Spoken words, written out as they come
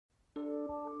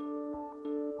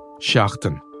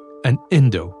Seachtain, an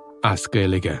Indo as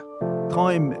Gaeilge.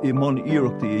 Táim I mon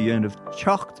iireachta I dhéanamh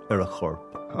teacht ar a chorp,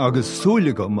 agus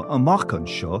súlagam amachchan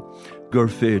seo gur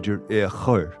féidir é a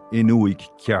chur in uig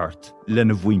ceart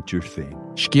lena bhaintear féin.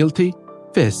 Scialtaí,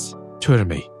 fis,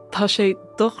 tuirmí. Tá sé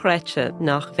dochreite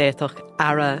nach bhéadach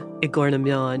ara I gcóna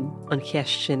meáin an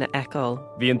cheist sin a eáil.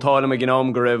 Bhí an tálam a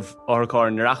gnám go raibh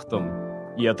áthcáir na reachtam.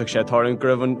 Íontach sé táirn go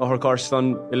raibh an áthcáir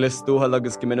san I list dúthail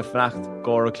agus go minic freacht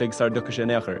gár a clig sar ducha sin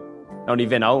éachair. Ná ní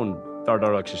bhín ann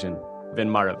dardarach sé sin. Bhín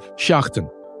marabh. Seachtain.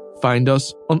 Find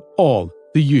us on all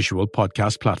the usual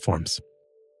podcast platforms.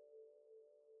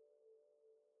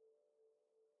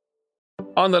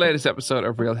 On the latest episode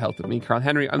of Real Health with me, Carl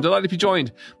Henry, I'm delighted to be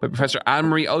joined by Professor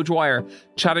Anne-Marie O'Dwyer,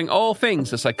 chatting all things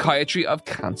the psychiatry of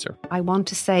cancer. I want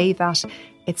to say that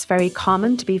it's very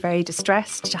common to be very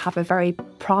distressed, to have a very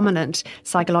prominent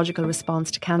psychological response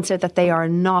to cancer, that they are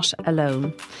not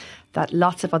alone, that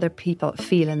lots of other people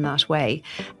feel in that way,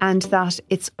 and that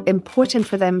it's important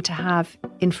for them to have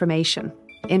information.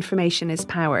 Information is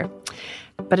power,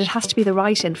 but it has to be the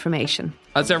right information.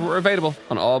 As ever, we're available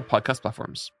on all podcast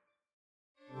platforms.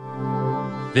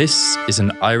 This is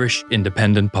an Irish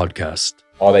independent podcast.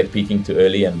 Are they peaking too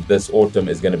early? And this autumn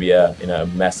is going to be a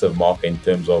massive marker in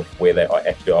terms of where they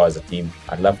actually are as a team.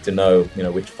 I'd love to know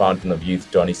which fountain of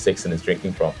youth Johnny Sexton is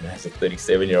drinking from. As a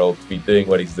 37-year-old to be doing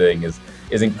what he's doing is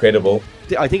incredible.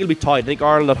 I think it'll be tight. I think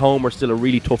Ireland at home are still a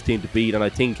really tough team to beat, and I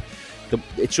think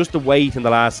it's just the wait in the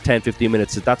last 10-15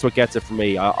 minutes. That's what gets it for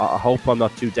me. I hope I'm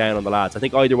not too down on the lads. I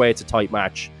think either way it's a tight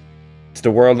match. It's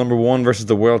the world number one versus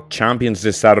the world champions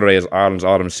this Saturday as Ireland's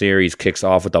autumn series kicks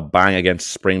off with a bang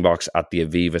against Springboks at the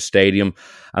Aviva Stadium.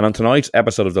 And on tonight's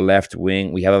episode of The Left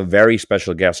Wing, we have a very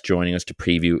special guest joining us to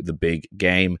preview the big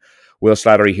game. Will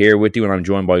Slattery here with you, and I'm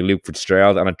joined by Luke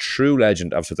Fitzgerald and a true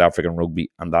legend of South African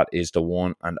rugby, and that is the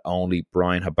one and only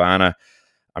Bryan Habana.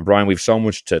 And Bryan, we've so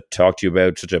much to talk to you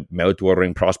about. Such a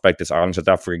mouth-watering prospect this Ireland-South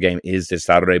Africa game is this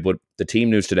Saturday. But the team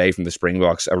news today from the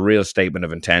Springboks, a real statement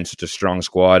of intent, such a strong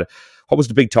squad. What was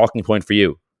the big talking point for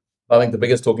you? I think the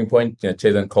biggest talking point,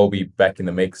 Cheslin Colby back in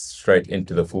the mix straight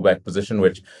into the fullback position,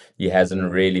 which he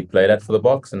hasn't really played at for the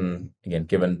Boks. And again,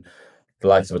 given the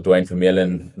likes of Dwayne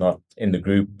Vermeulen not in the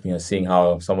group, seeing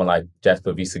how someone like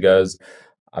Jasper Wiese goes,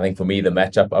 I think for me the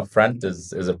matchup up front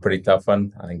is a pretty tough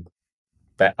one. I think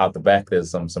out the back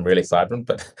there's some real excitement,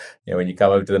 but when you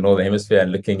come over to the Northern Hemisphere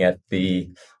and looking at the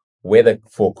weather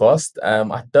forecast,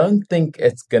 I don't think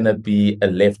it's going to be a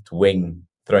left wing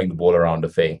throwing the ball around a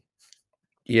fair.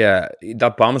 Yeah,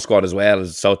 that bomb squad as well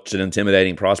is such an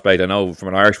intimidating prospect. I know from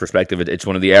an Irish perspective, it's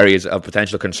one of the areas of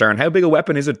potential concern. How big a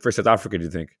weapon is it for South Africa, do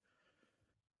you think?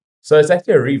 So it's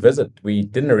actually a revisit. We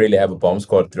didn't really have a bomb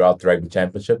squad throughout the Rugby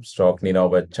Championship. Stark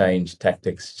Ninoba changed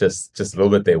tactics just a little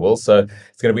bit there, Will. So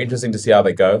it's going to be interesting to see how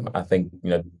they go. I think,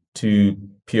 two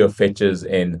pure fetchers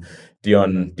in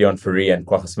Dion Fourie and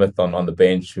Kwagga Smith on the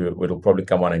bench, who will probably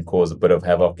come on and cause a bit of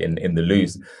havoc in the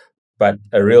loose. But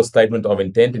a real statement of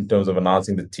intent in terms of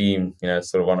announcing the team,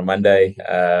 sort of on a Monday,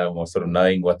 or sort of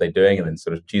knowing what they're doing, and then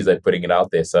sort of Tuesday putting it out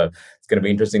there. So it's going to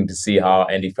be interesting to see how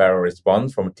Andy Farrell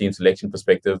responds from a team selection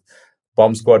perspective.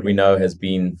 Bomb squad, we know, has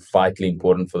been vitally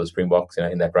important for the Springboks,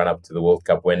 in that run up to the World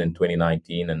Cup win in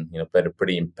 2019, and played a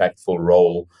pretty impactful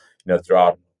role,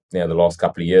 throughout the last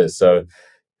couple of years. So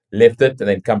left it and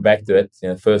then come back to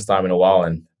it, first time in a while.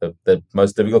 And the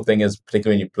most difficult thing is,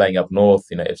 particularly when you're playing up north,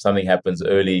 if something happens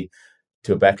early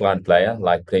to a backline player,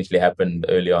 like potentially happened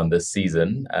early on this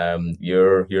season,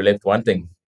 you're left wanting.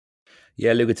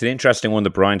 Yeah, look, it's an interesting one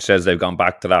that Bryan says they've gone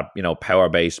back to that,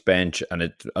 power-based bench, and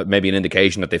it may be an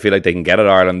indication that they feel like they can get at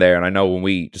Ireland there. And I know when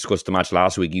we discussed the match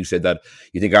last week, you said that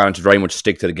you think Ireland should very much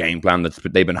stick to the game plan that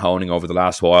they've been honing over the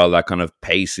last while, that kind of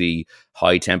pacey,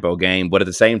 high-tempo game. But at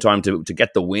the same time, to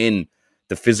get the win,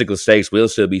 the physical stakes will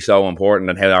still be so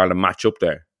important, and how Ireland match up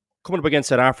there. Coming up against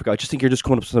South Africa, I just think you're just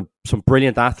coming up with some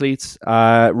brilliant athletes,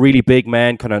 really big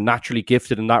men, kind of naturally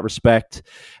gifted in that respect.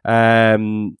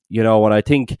 And I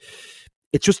think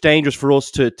it's just dangerous for us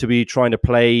to be trying to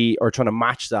play or trying to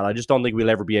match that. I just don't think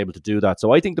we'll ever be able to do that.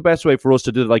 So I think the best way for us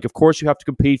to do it, of course you have to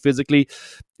compete physically,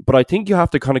 but I think you have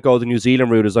to kind of go the New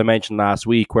Zealand route, as I mentioned last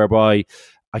week, whereby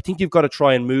I think you've got to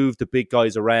try and move the big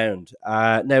guys around.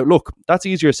 Now, look, that's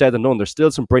easier said than done. There's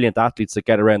still some brilliant athletes that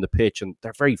get around the pitch, and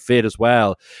they're very fit as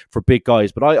well for big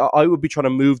guys. But I would be trying to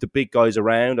move the big guys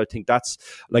around. I think that's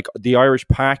like the Irish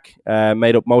pack,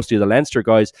 made up mostly of the Leinster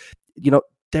guys.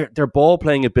 Their ball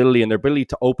playing ability and their ability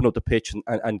to open up the pitch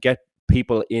and get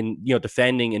people in,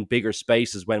 defending in bigger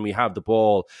spaces when we have the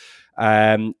ball,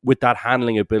 with that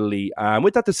handling ability,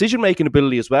 with that decision-making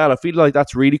ability as well. I feel like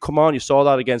that's really come on. You saw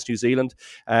that against New Zealand,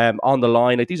 on the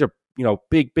line. Like, these are,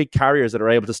 big carriers that are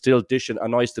able to still dish a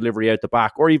nice delivery out the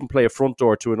back, or even play a front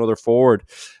door to another forward.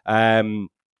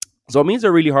 So it means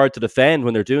they're really hard to defend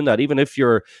when they're doing that, even if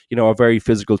you're, a very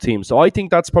physical team. So I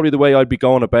think that's probably the way I'd be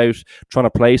going about trying to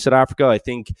play South Africa. I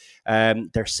think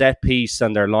their set piece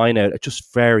and their line out are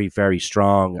just very, very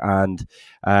strong. And,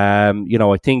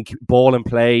 I think ball and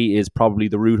play is probably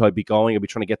the route I'd be going. I'd be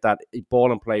trying to get that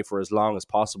ball and play for as long as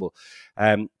possible.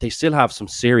 They still have some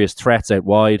serious threats out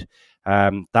wide.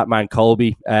 That man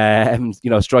Colby,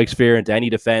 strikes fear into any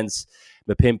defence.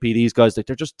 Mapimpi, these guys,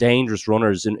 they're just dangerous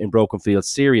runners in broken field,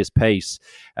 serious pace.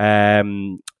 So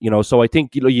I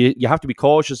think you have to be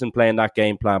cautious in playing that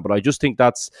game plan. But I just think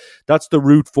that's the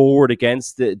route forward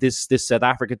against this South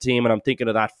Africa team, and I'm thinking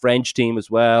of that French team as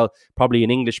well, probably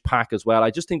an English pack as well. I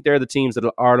just think they're the teams that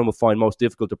Ireland will find most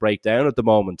difficult to break down at the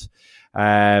moment,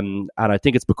 and I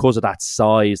think it's because of that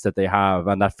size that they have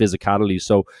and that physicality.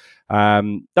 So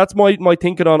that's my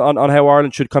thinking on how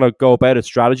Ireland should kind of go about it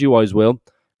strategy wise. Will.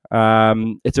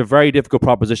 It's a very difficult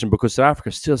proposition because South Africa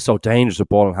is still so dangerous with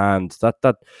ball in hand.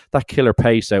 That killer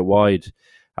pace out wide,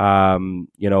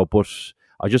 But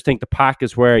I just think the pack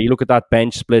is where you look at that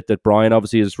bench split that Bryan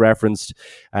obviously has referenced.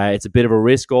 It's a bit of a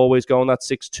risk always going that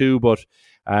 6-2, but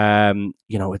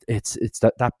it's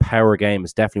that power game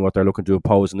is definitely what they're looking to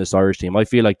oppose in this Irish team. I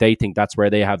feel like they think that's where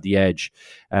they have the edge,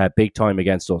 big time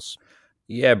against us.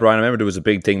 Yeah, Brian, I remember there was a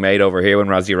big thing made over here when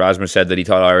Rassie Erasmus said that he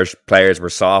thought Irish players were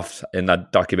soft in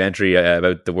that documentary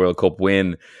about the World Cup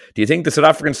win. Do you think the South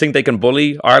Africans think they can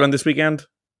bully Ireland this weekend?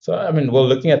 So,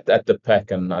 looking at the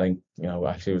pack, and I think,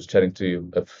 actually I was chatting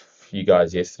to a few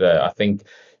guys yesterday. I think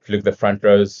if you look at the front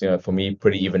rows, for me,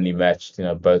 pretty evenly matched,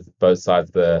 both sides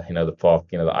of the park,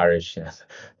 the Irish,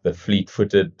 the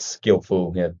fleet-footed,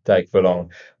 skillful, take for long,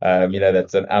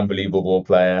 that's an unbelievable ball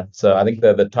player. So I think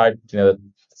the tight,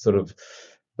 sort of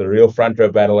the real front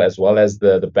row battle as well as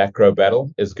the back row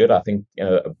battle is good. I think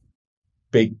a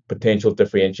big potential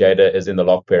differentiator is in the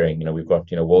lock pairing. We've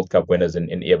got World Cup winners in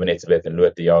Eben Etzebeth and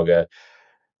Loet de Jager.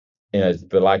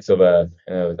 The likes of a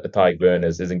Tyke Byrne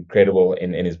is incredible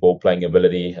in his ball playing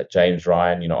ability. James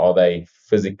Ryan, are they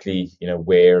physically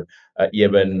where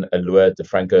Eben, Loet,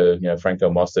 Franco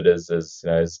Mostert is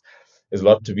a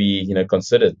lot to be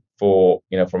considered for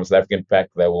from a South African pack.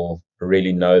 They will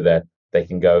really know that they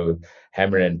can go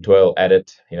hammer and toil at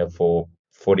it, for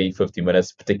 40, 50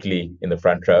 minutes, particularly in the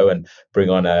front row, and bring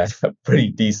on a pretty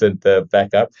decent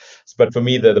backup. But for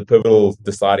me, the pivotal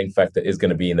deciding factor is going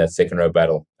to be in that second row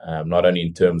battle, not only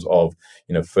in terms of,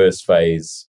 first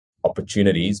phase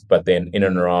opportunities, but then in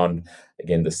and around,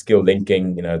 again, the skill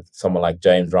linking, someone like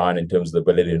James Ryan in terms of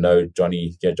the ability to know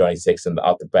Johnny Sexton, the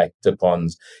out the back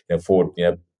tip-ons, forward,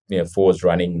 forwards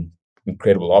running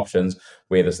incredible options,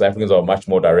 where the South Africans are much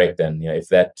more direct. And if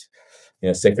that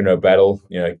second row battle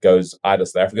goes either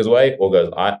South Africa's way or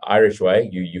goes Irish way,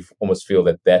 you almost feel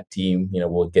that team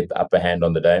will get the upper hand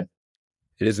on the day.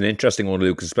 It is an interesting one,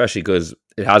 Luke, especially because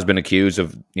it has been accused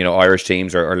of Irish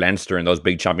teams or Leinster in those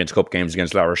big Champions Cup games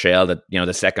against La Rochelle that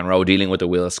the second row dealing with the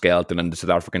Will Skelton and the South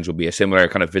Africans will be a similar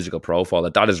kind of physical profile.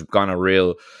 That has gone a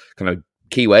real kind of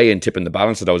key way in tipping the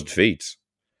balance of those defeats.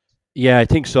 Yeah, I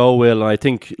think so, Will. And I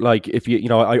think, like, if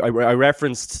I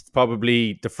referenced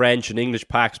probably the French and English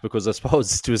packs because I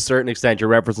suppose to a certain extent you're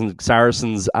referencing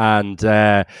Saracens and,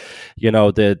 the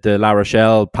La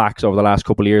Rochelle packs over the last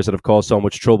couple of years that have caused so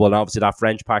much trouble. And obviously that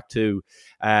French pack too.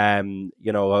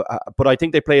 But I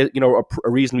think they play, a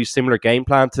reasonably similar game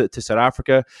plan to South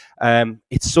Africa.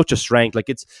 It's such a strength. Like,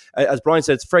 it's, as Bryan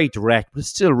said, it's very direct, but it's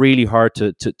still really hard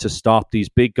to stop these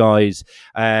big guys.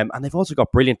 And they've also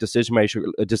got brilliant decision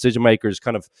makers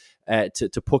kind of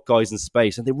to put guys in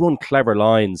space, and they run clever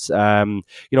lines. I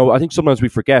think sometimes we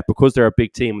forget, because they're a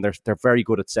big team, they're very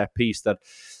good at set piece, that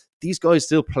these guys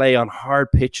still play on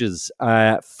hard pitches,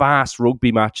 fast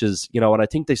rugby matches, and I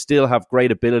think they still have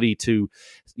great ability to,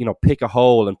 pick a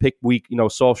hole and pick weak,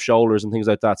 soft shoulders and things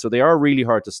like that. So they are really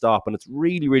hard to stop, and it's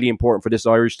really, really important for this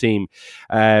Irish team.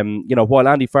 While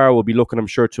Andy Farrell will be looking, I'm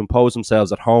sure, to impose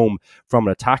themselves at home from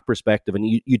an attack perspective, and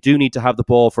you do need to have the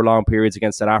ball for long periods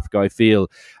against South Africa, I feel.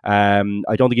 I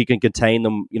don't think you can contain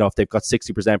them, if they've got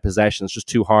 60% possession. It's just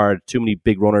too hard, too many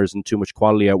big runners and too much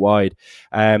quality out wide.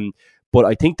 But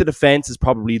I think the defence is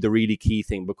probably the really key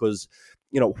thing, because,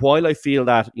 while I feel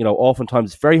that,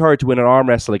 oftentimes it's very hard to win an arm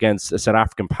wrestle against a South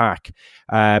African pack,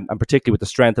 and particularly with the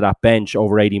strength of that bench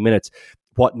over 80 minutes,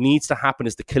 what needs to happen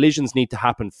is the collisions need to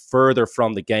happen further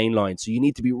from the gain line. So you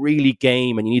need to be really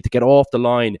game, and you need to get off the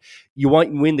line. You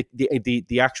might win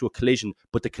the actual collision,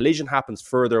 but the collision happens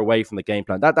further away from the game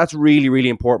plan. That's really, really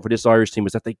important for this Irish team,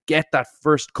 is that they get that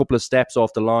first couple of steps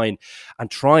off the line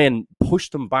and try and push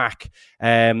them back.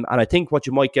 And I think what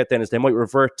you might get then is they might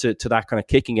revert to that kind of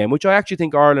kicking game, which I actually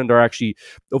think Ireland are actually,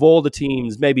 of all the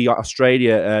teams, maybe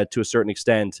Australia to a certain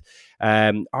extent,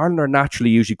 Ireland are naturally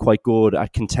usually quite good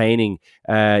at containing,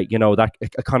 that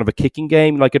a kind of a kicking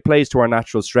game. Like, it plays to our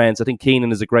natural strengths. I think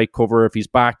Keenan is a great cover if he's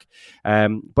back.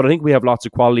 But I think we have lots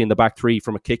of quality in the back three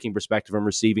from a kicking perspective and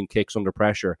receiving kicks under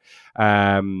pressure.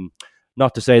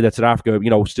 Not to say that South Africa,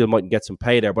 still mightn't get some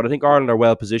pay there, but I think Ireland are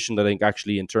well positioned. I think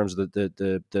actually in terms of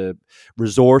the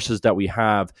resources that we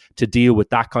have to deal with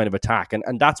that kind of attack,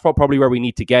 and that's probably where we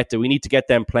need to get to. We need to get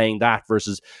them playing that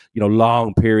versus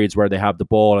long periods where they have the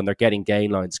ball and they're getting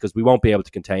gain lines, because we won't be able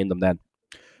to contain them then.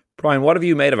 Brian, what have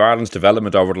you made of Ireland's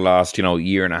development over the last,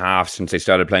 year and a half since they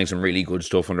started playing some really good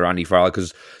stuff under Andy Farrell?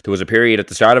 Because there was a period at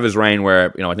the start of his reign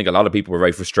where, I think a lot of people were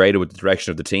very frustrated with the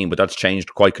direction of the team, but that's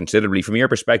changed quite considerably. From your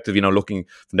perspective, looking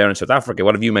from down in South Africa,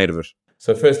 what have you made of it?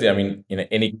 So firstly,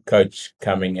 any coach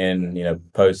coming in,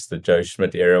 post the Joe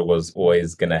Schmidt era was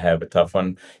always going to have a tough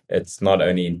one. It's not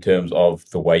only in terms of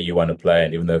the way you want to play,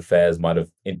 and even though Faz might have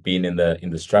been in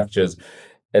the structures,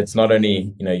 it's not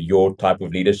only, your type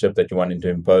of leadership that you're wanting to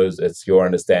impose, it's your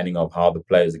understanding of how the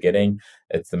players are getting.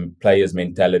 It's the players'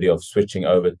 mentality of switching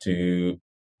over to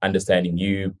understanding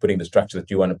you, putting the structure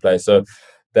that you want to play. So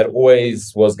that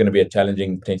always was going to be a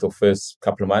challenging potential first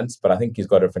couple of months, but I think he's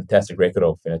got a fantastic record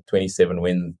of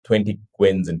 20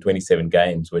 wins in 27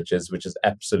 games, which is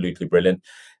absolutely brilliant.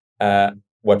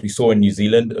 What we saw in New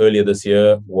Zealand earlier this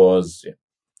year was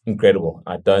incredible.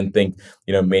 I don't think,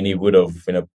 many would have,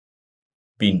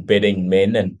 been betting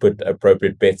men and put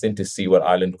appropriate bets in to see what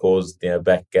Ireland caused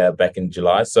back in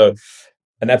July. So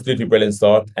an absolutely brilliant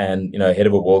start, and ahead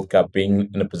of a World Cup, being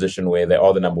in a position where they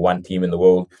are the number one team in the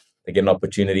world, they get an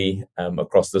opportunity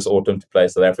across this autumn to play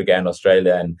South Africa and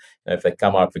Australia, and if they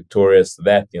come out victorious,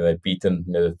 that they've beaten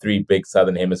the three big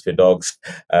Southern Hemisphere dogs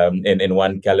in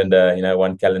one calendar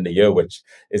year, which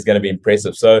is going to be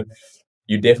impressive. So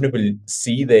you definitely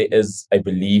see there is a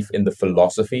belief in the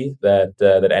philosophy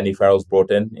that Andy Farrell's brought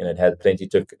in.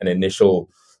 It took an initial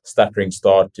stuttering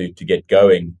start to get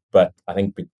going, but I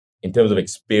think in terms of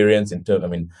experience,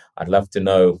 I'd love to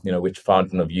know, which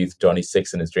fountain of youth Johnny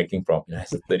Sexton is drinking from.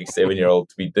 As a 37-year-old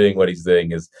to be doing what he's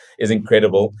doing is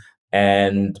incredible,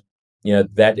 and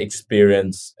that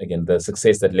experience, again, the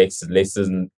success that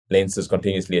Leinster's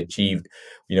continuously achieved,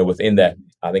 within that,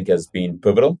 I think has been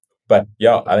pivotal. But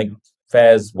yeah, I think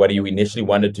Faz, what you initially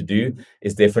wanted to do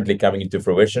is definitely coming into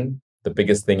fruition. The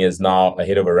biggest thing is now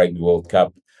ahead of a Rugby World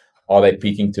Cup, are they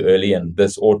peaking too early? And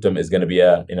this autumn is going to be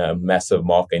a massive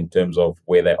marker in terms of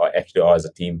where they actually are as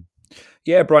a team.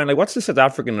 Yeah, Brian, what's the South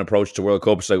African approach to World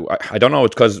Cups? I don't know,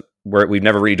 it's because we've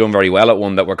never really done very well at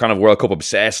one, that we're kind of World Cup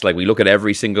obsessed. We look at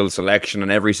every single selection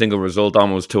and every single result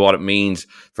almost to what it means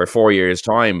for 4 years'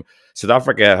 time. South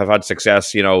Africa have had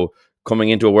success, coming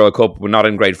into a World Cup, but not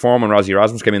in great form, and Rozzy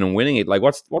Erasmus came in and winning it.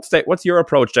 What's your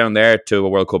approach down there to a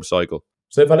World Cup cycle?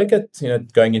 So if I look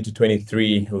at going into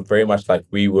 23, it was very much like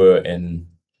we were in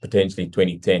potentially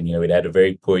 2010. We'd had a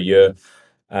very poor year.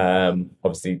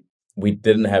 Obviously, we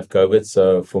didn't have COVID.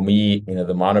 So for me, the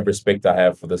amount of respect I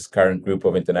have for this current group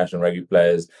of international rugby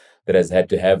players that has had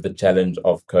to have the challenge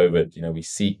of COVID. We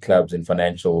see clubs in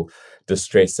financial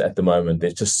distress at the moment.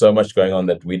 There's just so much going on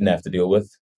that we didn't have to deal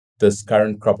with. This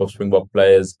current crop of Springbok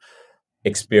players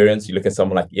experience, you look at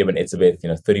someone like Eben Etzebeth,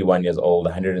 31 years old,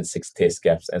 106 test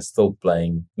caps, and still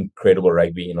playing incredible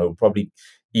rugby. Will probably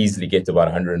easily get to about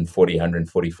 140,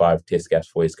 145 test caps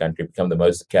for his country, become the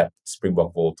most capped Springbok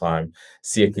of all time.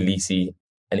 Siya Kolisi,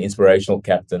 an inspirational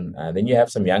captain. Then you have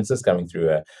some youngsters coming through,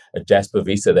 a Jasper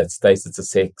Visa that's tasted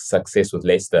success with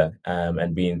Leicester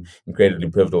and been incredibly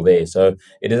pivotal there. So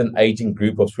it is an aging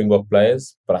group of Springbok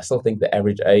players, but I still think the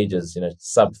average age is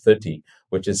sub 30,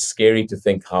 which is scary to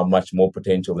think how much more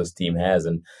potential this team has.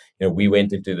 And we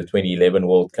went into the 2011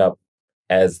 World Cup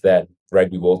as that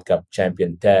Rugby World Cup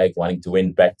champion tag, wanting to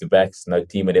win back-to-backs. No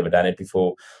team had ever done it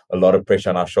before. A lot of pressure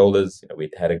on our shoulders.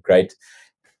 We'd had a great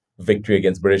victory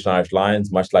against British and Irish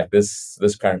Lions, much like this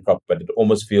current crop, but it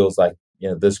almost feels like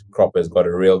this crop has got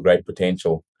a real great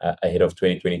potential ahead of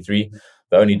 2023.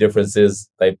 The only difference is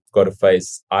they've got to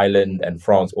face Ireland and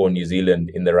France or New Zealand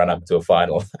in the run-up to a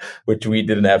final, which we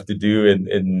didn't have to do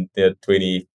in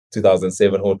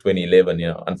 2007 or 2011.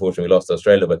 Unfortunately, we lost to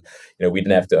Australia, but we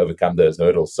didn't have to overcome those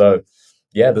hurdles. So,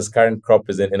 yeah, this current crop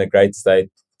is in a great state.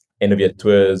 End of year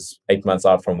tours, 8 months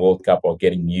out from World Cup, are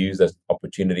getting used as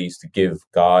opportunities to give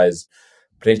guys,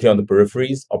 potentially on the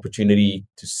peripheries, opportunity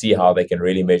to see how they can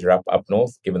really measure up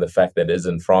north, given the fact that it is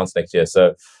in France next year.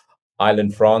 So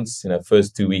Ireland, France,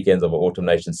 first 2 weekends of an Autumn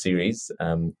Nation series,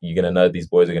 you're going to know these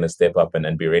boys are going to step up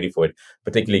and be ready for it,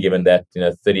 particularly given that,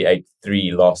 38-3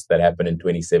 loss that happened in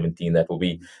 2017. That will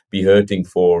be hurting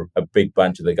for a big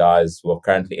bunch of the guys who are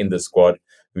currently in the squad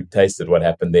who tasted what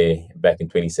happened there back in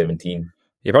 2017.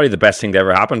 Yeah, probably the best thing that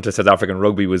ever happened to South African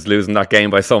rugby was losing that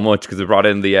game by so much, because it brought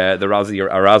in the Rassie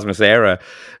Erasmus era.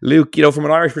 Luke, from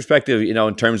an Irish perspective,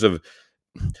 in terms of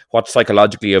what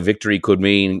psychologically a victory could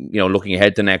mean, looking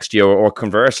ahead to next year, or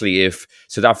conversely, if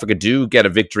South Africa do get a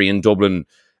victory in Dublin,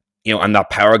 and that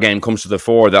power game comes to the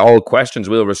fore, the all questions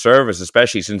will resurface,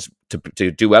 especially since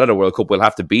to do well at the World Cup, we'll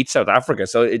have to beat South Africa.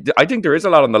 So I think there is a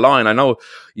lot on the line. I know,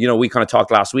 we kind of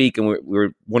talked last week and we were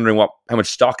wondering how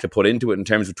much stock to put into it in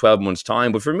terms of 12 months'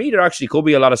 time. But for me, there actually could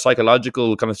be a lot of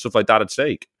psychological kind of stuff like that at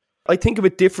stake. I think of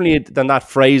it differently than that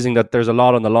phrasing, that there's a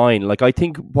lot on the line. Like, I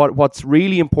think what's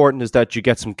really important is that you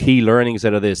get some key learnings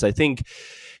out of this. I think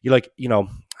I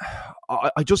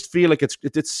just feel like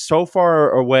it's so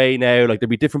far away now. Like, there'll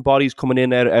be different bodies coming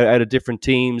in out of different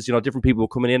teams, different people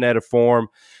coming in out of form.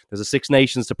 There's a Six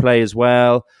Nations to play as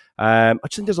well. I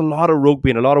just think there's a lot of rugby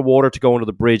and a lot of water to go under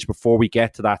the bridge before we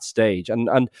get to that stage.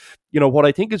 And what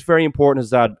I think is very important is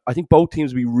that I think both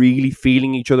teams will be really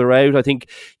feeling each other out. I think,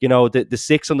 the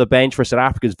six on the bench for South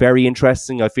Africa is very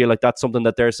interesting. I feel like that's something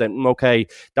that they're saying, okay,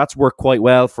 that's worked quite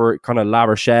well for kind of La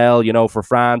Rochelle, for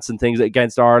France and things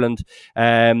against Ireland.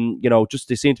 Just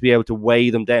they seem to be able to weigh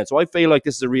them down. So I feel like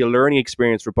this is a real learning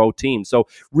experience for both teams. So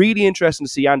really interesting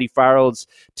to see Andy Farrell's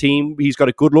team. He's got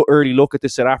a good early look at the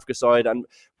South Africa side, and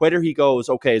whether he goes,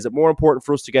 okay, is it more important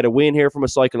for us to get a win here from a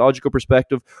psychological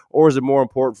perspective, or is it more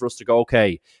important for us to go,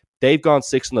 okay, they've gone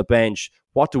six on the bench,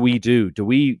 what do we do? Do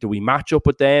we match up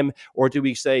with them, or do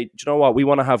we say, do you know what, we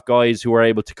want to have guys who are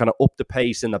able to kind of up the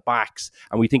pace in the backs,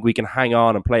 and we think we can hang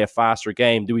on and play a faster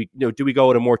game? Do we go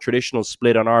with a more traditional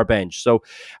split on our bench? So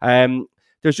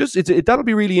that'll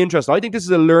be really interesting. I think this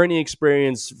is a learning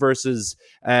experience versus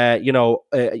there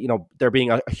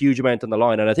being a huge amount on the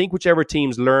line, and I think whichever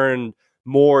teams learn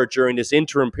more during this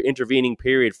intervening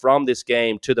period from this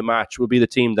game to the match will be the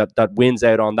team that wins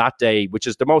out on that day, which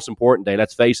is the most important day,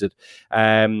 let's face it.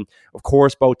 Of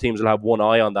course, both teams will have one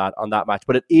eye on that match,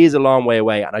 but it is a long way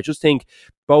away, and I just think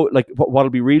what'll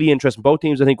be really interesting, both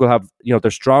teams I think will have their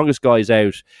strongest guys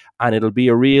out, and it'll be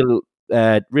a real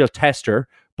tester.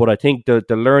 But I think the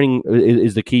learning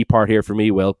is the key part here for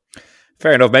me, Will.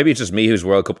 Fair enough. Maybe it's just me who's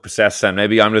World Cup obsessed, and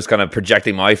maybe I'm just kind of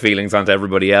projecting my feelings onto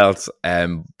everybody else.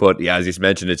 But yeah, as you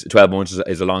mentioned, it's 12 months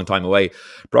is a long time away.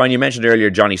 Bryan, you mentioned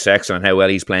earlier Johnny Sexton and how well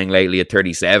he's playing lately at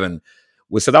 37.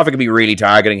 Will South Africa be really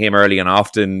targeting him early and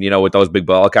often, with those big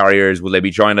ball carriers? Will they be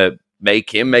trying to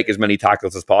make him make as many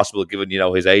tackles as possible, given,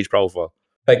 his age profile?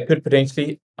 They could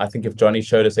potentially. I think if Johnny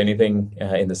showed us anything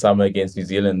in the summer against New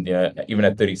Zealand, even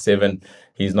at 37,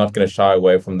 he's not going to shy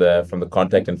away from the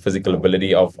contact and physical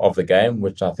ability of the game,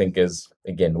 which I think is,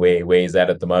 again, where he's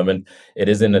at the moment. It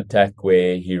is an attack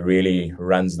where he really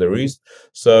runs the roost.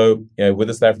 So, with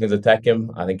the South Africans attack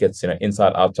him, I think it's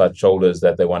inside, outside shoulders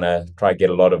that they want to try get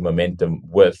a lot of momentum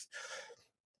with.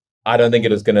 I don't think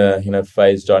it is going to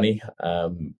phase Johnny.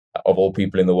 Of all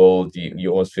people in the world,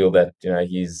 you almost feel that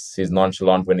he's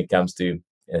nonchalant when it comes to,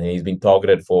 and he's been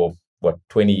targeted for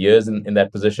 20 years in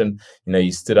that position.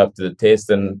 He stood up to the test,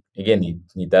 and again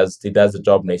he does the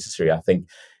job necessary. I think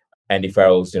Andy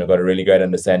Farrell's got a really great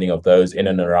understanding of those in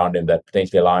and around him that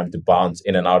potentially allow him to bounce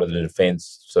in and out of the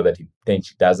defense so that he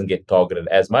potentially doesn't get targeted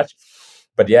as much.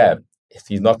 But yeah, if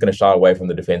he's not going to shy away from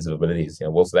the defensive abilities,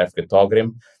 will South Africa target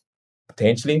him?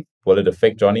 Potentially. Will it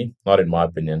affect Johnny? Not in my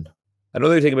opinion.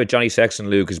 Another thing about Johnny Sexton,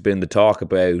 Luke, has been the talk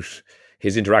about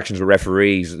his interactions with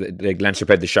referees. Like Leinster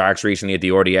played the Sharks recently at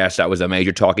the RDS. That was a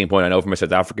major talking point, I know, from a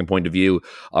South African point of view.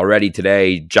 Already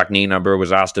today, Jack Nienaber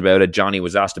was asked about it. Johnny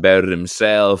was asked about it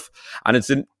himself. And it's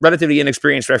a relatively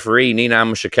inexperienced referee,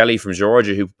 Ninam Shekeli from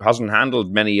Georgia, who hasn't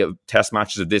handled many test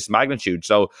matches of this magnitude.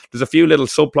 So there's a few little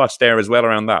subplots there as well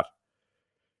around that.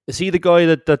 Is he the guy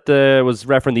that was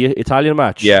refereeing the Italian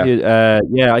match? Yeah.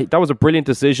 That was a brilliant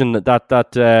decision.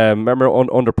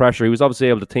 Remember, under pressure, he was obviously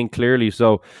able to think clearly.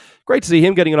 So great to see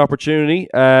him getting an opportunity.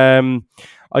 I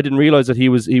didn't realize that he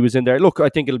was in there. Look, I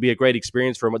think it'll be a great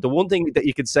experience for him. The one thing that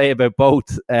you could say about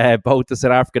both the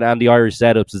South African and the Irish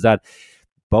setups is that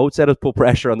both setups put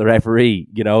pressure on the referee.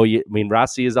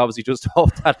 Rassie is obviously just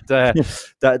off that.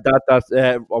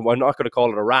 I'm not going to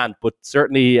call it a rant, but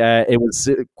certainly it was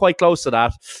quite close to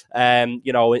that. In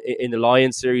the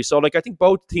Lions series. So, I think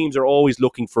both teams are always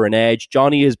looking for an edge.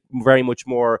 Johnny is very much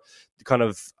more kind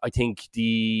of, I think,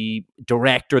 the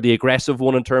direct or the aggressive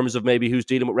one in terms of maybe who's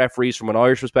dealing with referees from an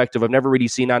Irish perspective. I've never really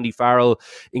seen Andy Farrell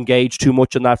engage too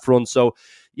much on that front. So,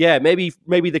 yeah, maybe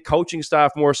the coaching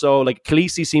staff more so. Like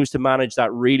Khaleesi seems to manage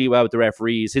that really well with the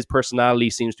referees. His personality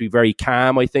seems to be very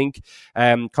calm, I think.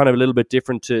 Kind of a little bit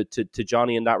different to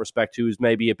Johnny in that respect, who's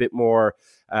maybe a bit more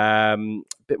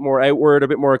outward, a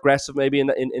bit more aggressive maybe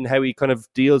in how he kind of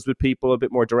deals with people, a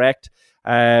bit more direct.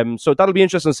 So that'll be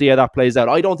interesting to see how that plays out.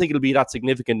 I don't think it'll be that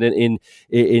significant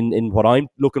in what I'm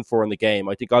looking for in the game.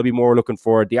 I think I'll be more looking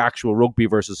for the actual rugby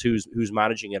versus who's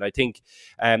managing it. I think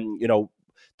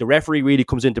the referee really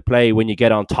comes into play when you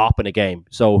get on top in a game.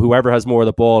 So whoever has more of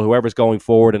the ball, whoever's going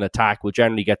forward in attack, will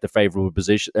generally get the favourable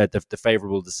position, the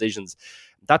favourable decisions.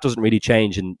 That doesn't really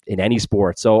change in any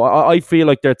sport. So I feel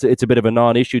like it's a bit of a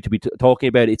non-issue to be talking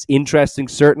about. It's interesting,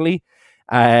 certainly.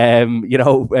 You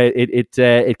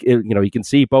can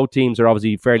see both teams are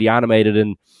obviously fairly animated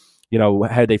in,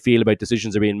 how they feel about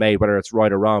decisions are being made, whether it's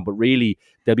right or wrong. But really,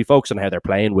 they'll be focused on how they're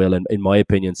playing, Will, in my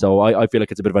opinion. So I feel like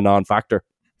it's a bit of a non-factor.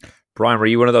 Brian, were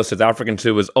you one of those South Africans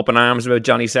who was up in arms about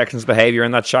Johnny Sexton's behaviour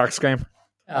in that Sharks game?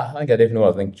 I think I definitely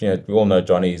was. I think we all know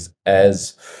Johnny's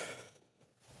as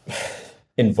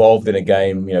involved in a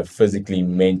game, physically,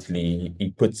 mentally.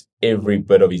 He puts every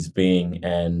bit of his being,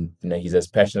 and he's as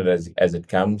passionate as it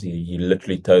comes. He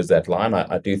literally toes that line.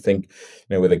 I do think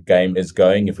where the game is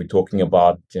going, if we're talking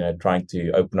about trying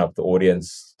to open up the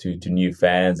audience to new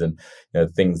fans and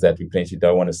things that we potentially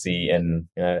don't want to see in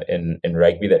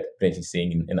rugby, that we're potentially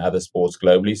seeing in other sports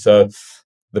globally. So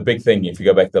the big thing, if you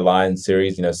go back to the Lions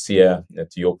series, Sia,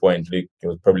 to your point, Luke, it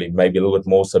was probably maybe a little bit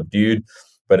more subdued.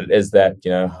 But it is that,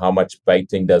 how much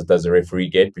baiting does the referee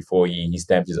get before he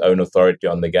stamps his own authority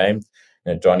on the game.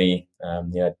 Johnny,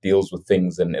 deals with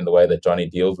things in the way that Johnny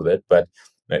deals with it. But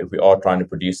if we are trying to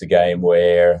produce a game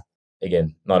where,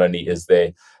 again, not only is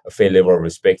there a fair level of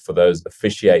respect for those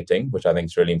officiating, which I think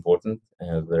is really important,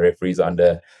 the referees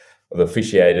under the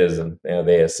officiators and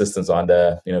their assistants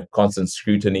under constant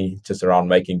scrutiny just around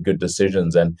making good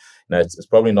decisions, and it's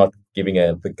probably not giving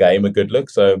the game a good look.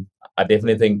 So I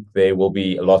definitely think there will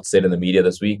be a lot said in the media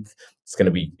this week. It's going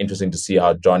to be interesting to see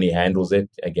how Johnny handles it.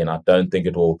 Again, I don't think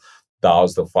it will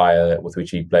douse the fire with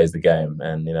which he plays the game.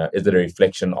 And is it a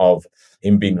reflection of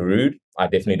him being rude? I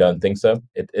definitely don't think so.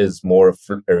 It is more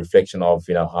a reflection of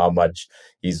how much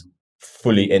he's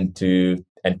fully into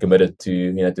and committed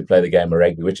to play the game of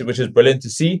rugby, which is brilliant to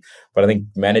see. But I think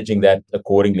managing that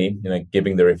accordingly,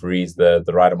 giving the referees the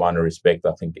right amount of respect,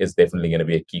 I think is definitely going to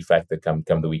be a key factor come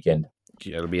the weekend.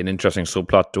 Yeah, it'll be an interesting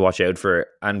subplot to watch out for.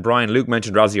 And Brian, Luke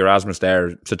mentioned Rassie Erasmus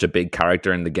there, such a big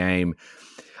character in the game.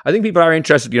 I think people are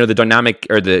interested, the dynamic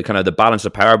or the kind of the balance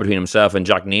of power between himself and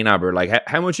Jack Nienaber. Like,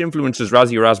 how much influence does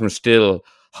Rassie Erasmus still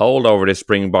hold over this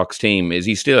Springboks team? Is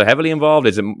he still heavily involved?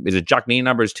 Is it Jack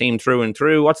Nienaber's team through and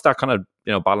through? What's that kind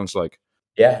of balance like?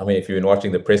 Yeah, I mean, if you've been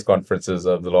watching the press conferences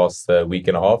of the last week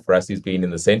and a half, Rassie's been in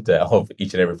the centre of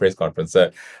each and every press conference. So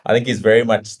I think he's very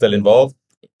much still involved.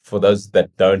 For those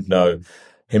that don't know,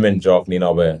 him and Jacques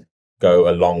Nienaber go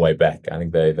a long way back. I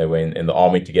think they were in the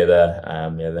army together.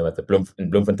 They were at in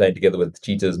Bloemfontein together with the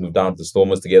Cheetahs, moved down to the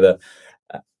Stormers together.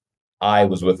 I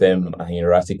was with him.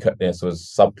 Rassie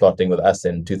was subplotting with us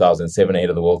in 2007 ahead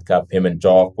of the World Cup. Him and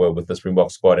Jacques were with the Springbok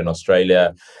squad in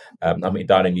Australia.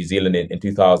 Down in New Zealand in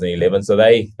 2011. So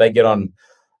they get on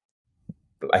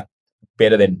like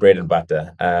better than bread and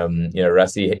butter.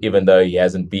 Rassie, even though he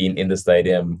hasn't been in the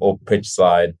stadium or pitch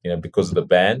side, because of the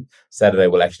ban, Saturday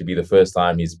will actually be the first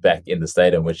time he's back in the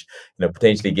stadium, which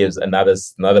potentially gives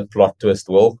another plot twist,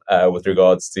 Will, with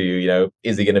regards to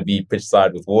is he going to be pitch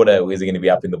side with water, or is he going to be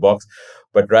up in the box?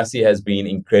 But Rassie has been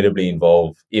incredibly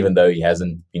involved, even though he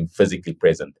hasn't been physically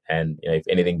present. And if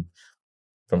anything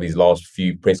from these last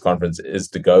few press conferences is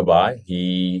to go by,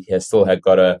 he has still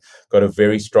got a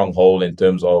very strong hold in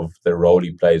terms of the role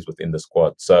he plays within the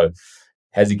squad. So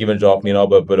has he given Jacques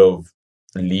Nienaber a bit of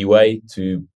leeway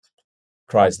to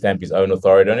try to stamp his own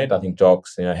authority on it? I think Jacques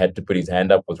had to put his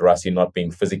hand up with Rassie not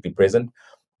being physically present.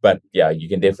 But yeah, you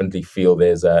can definitely feel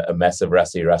there's a massive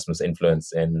Rassie Erasmus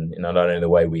influence in not only the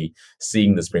way we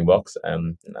seeing the Springboks.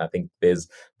 I think there's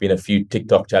been a few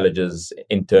TikTok challenges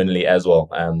internally as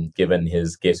well, given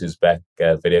his Guess Who's Back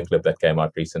video clip that came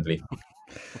out recently.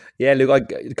 Yeah, look,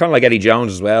 kind of like Eddie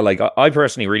Jones as well. Like, I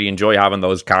personally really enjoy having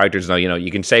those characters. Now, you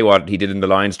can say what he did in the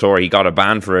Lions tour, he got a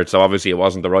ban for it, so obviously it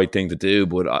wasn't the right thing to do.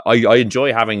 But I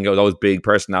enjoy having those big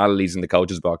personalities in the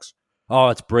coach's box. Oh,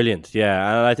 it's brilliant. Yeah.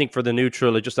 And I think for the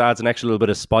neutral, it just adds an extra little bit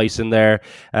of spice in there.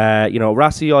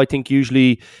 Rassie, I think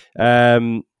usually,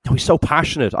 he's so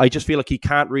passionate. I just feel like he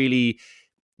can't really...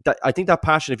 I think that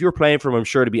passion, if you're playing for him, I'm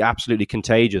sure to be absolutely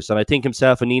contagious. And I think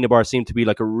himself and Nienaber seem to be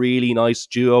like a really nice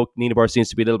duo. Nienaber seems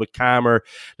to be a little bit calmer, a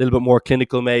little bit more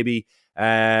clinical maybe.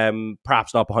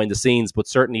 perhaps not behind the scenes, but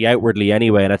certainly outwardly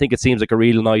anyway. And I think it seems like a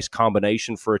real nice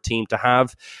combination for a team to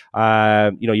have.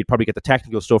 You'd probably get the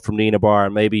technical stuff from Nina Bar,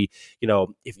 and maybe,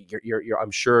 if you're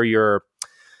I'm sure your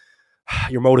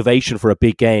motivation for a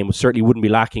big game certainly wouldn't be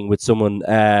lacking with someone,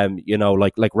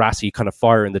 like Rassi kind of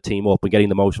firing the team up and getting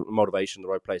the motivation in the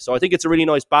right place. So I think it's a really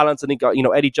nice balance. I think,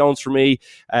 Eddie Jones for me,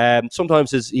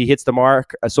 sometimes he hits the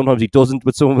mark, sometimes he doesn't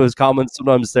with some of his comments.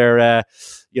 Sometimes they're, a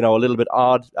little bit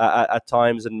odd at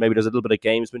times, and maybe there's a little bit of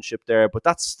gamesmanship there. But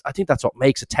I think that's what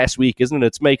makes a test week, isn't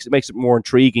it? It makes it more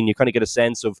intriguing. You kind of get a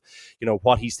sense of,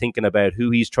 what he's thinking about,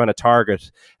 who he's trying to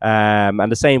target.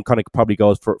 And the same kind of probably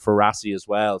goes for Rassi as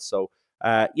well. So,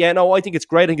 I think it's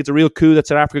great. I think it's a real coup that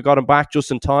South Africa got him back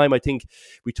just in time. I think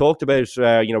we talked about,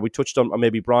 we touched on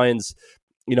maybe Brian's,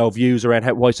 views around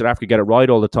why South Africa get it right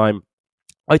all the time.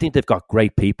 I think they've got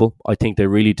great people. I think they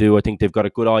really do. I think they've got a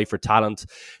good eye for talent.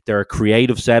 They're a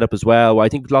creative setup as well. I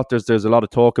think there's a lot of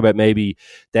talk about maybe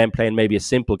them playing maybe a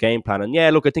simple game plan. And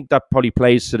I think that probably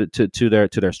plays to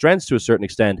their strengths to a certain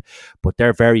extent. But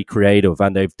they're very creative,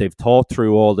 and they've thought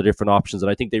through all the different options.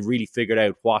 And I think they've really figured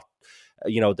out what,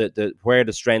 where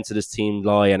the strengths of this team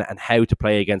lie, and how to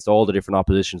play against all the different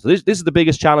oppositions. So this is the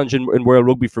biggest challenge in World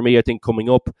Rugby for me, I think, coming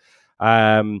up.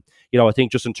 I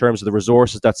think just in terms of the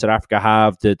resources that South Africa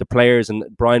have, the players, and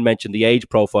Brian mentioned the age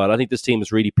profile, I think this team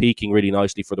is really peaking really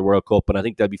nicely for the World Cup, and I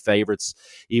think they'll be favourites,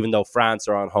 even though France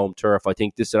are on home turf. I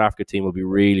think this South Africa team will be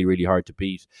really, really hard to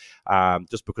beat,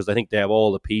 just because I think they have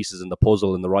all the pieces in the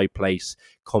puzzle in the right place,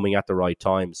 coming at the right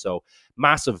time. So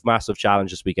massive, massive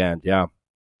challenge this weekend, yeah.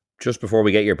 Just before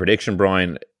we get your prediction,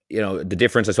 Brian, the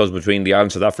difference, I suppose, between the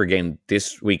Ireland-South Africa game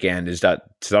this weekend is that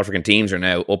South African teams are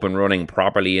now up and running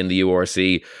properly in the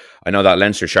URC. I know that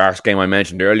Leinster Sharks game I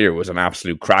mentioned earlier was an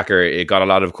absolute cracker. It got a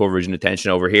lot of coverage and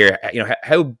attention over here.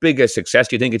 How big a success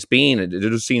do you think it's been? It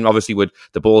does seem, obviously, with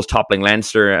the Bulls toppling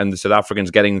Leinster and the South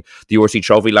Africans getting the URC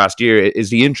trophy last year.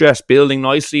 Is the interest building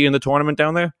nicely in the tournament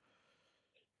down there?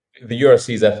 The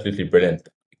URC is absolutely brilliant,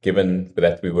 given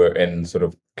that we were in sort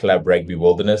of club rugby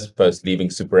wilderness post leaving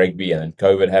Super Rugby and then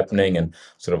COVID happening, and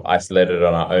sort of isolated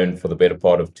on our own for the better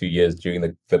part of 2 years during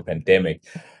the pandemic.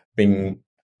 Being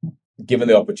given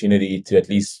the opportunity to at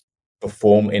least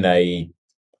perform in a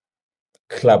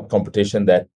club competition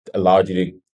that allowed you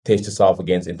to test yourself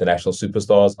against international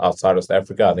superstars outside of South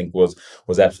Africa, I think was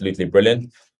absolutely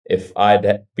brilliant. If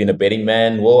I'd been a betting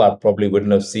man, I probably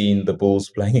wouldn't have seen the Bulls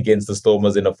playing against the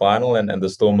Stormers in a final and the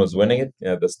Stormers winning it.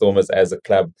 The Stormers as a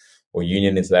club or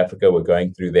union in South Africa were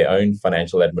going through their own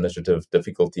financial administrative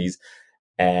difficulties,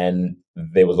 and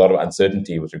there was a lot of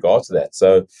uncertainty with regards to that.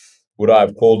 So would I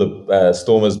have called a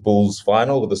Stormers-Bulls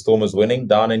final with the Stormers winning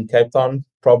down in Cape Town?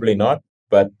 Probably not.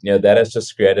 But that has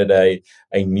just created a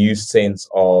new sense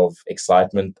of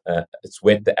excitement. It's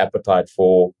whet the appetite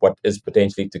for what is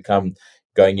potentially to come,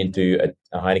 going into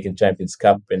a Heineken Champions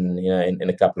Cup in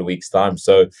a couple of weeks' time.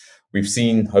 So we've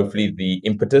seen, hopefully, the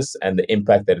impetus and the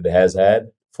impact that it has had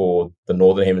for the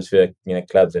Northern Hemisphere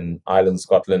clubs in Ireland,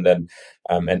 Scotland, and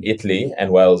Italy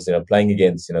and Wales, playing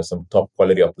against some top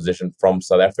quality opposition from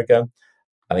South Africa.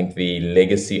 I think the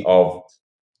legacy of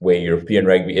where European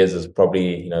rugby is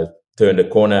probably turned a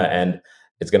corner, and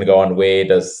it's going to go on. Where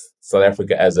does South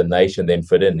Africa as a nation then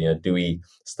fit in? Do we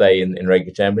stay in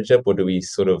rugby championship, or do we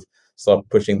sort of start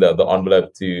pushing the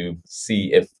envelope to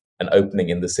see if an opening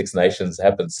in the Six Nations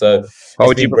happens? So what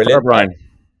would you prefer, Brian?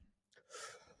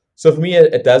 So for me,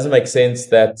 it doesn't make sense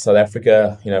that South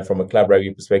Africa, from a club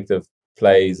rugby perspective,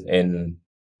 plays in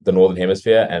the Northern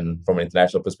Hemisphere, and from an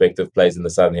international perspective, plays in the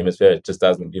Southern Hemisphere. It just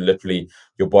doesn't.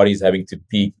 Your body's having to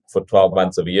peak for 12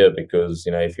 months of a year, because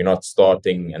if you're not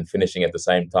starting and finishing at the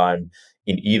same time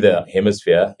in either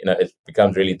hemisphere, it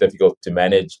becomes really difficult to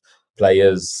manage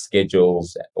players,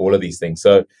 schedules, all of these things.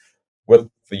 So with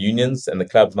the unions and the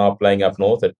clubs now playing up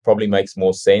north, it probably makes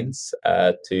more sense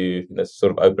to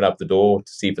sort of open up the door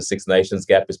to see if a Six Nations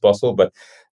gap is possible. But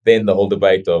then the whole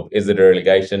debate of, is it a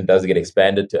relegation? Does it get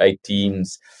expanded to 8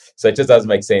 teams? So it just doesn't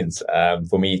make sense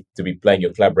for me to be playing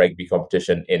your club rugby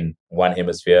competition in one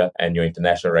hemisphere and your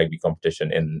international rugby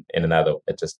competition in another.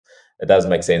 It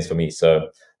doesn't make sense for me. So,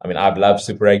 I've loved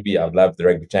Super Rugby. I've loved the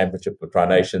Rugby Championship with Tri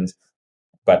Nations,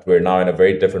 but we're now in a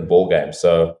very different ball game.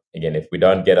 So again, if we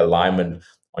don't get alignment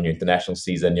on your international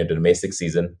season, your domestic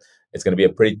season, it's going to be a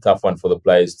pretty tough one for the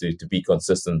players to be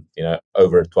consistent,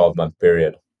 over a 12-month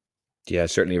period. Yeah,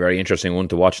 certainly a very interesting one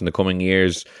to watch in the coming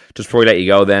years. Just before we let you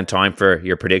go then, time for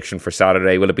your prediction for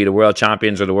Saturday. Will it be the world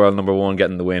champions or the world number one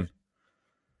getting the win?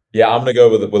 Yeah, I'm going to go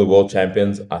with the world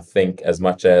champions. I think as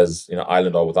much as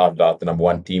Ireland are without doubt the number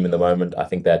one team in the moment, I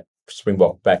think that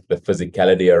Springbok back, the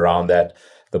physicality around that,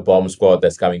 the bomb squad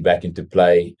that's coming back into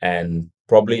play, and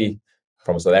probably,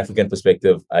 from a South African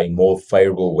perspective, a more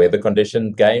favourable weather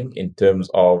condition game in terms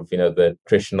of, the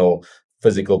traditional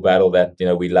physical battle that,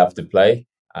 we love to play.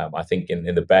 I think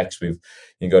in the backs, we've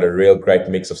got a real great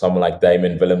mix of someone like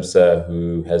Damon Willemse,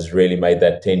 who has really made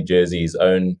that 10 jersey his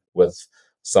own, with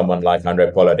someone like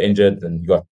Andre Pollard injured, and you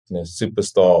got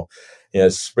superstar,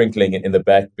 sprinkling in the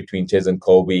back between Cheslin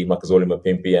Colby, Makazole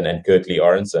Mapimpi, and Kirkley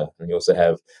Orense. And you also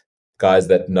have guys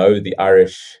that know the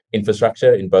Irish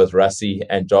infrastructure in both Rassie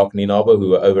and Jock Ninaba,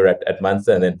 who are over at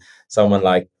Munster, and then someone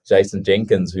like Jason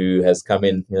Jenkins, who has come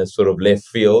in, sort of left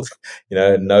field,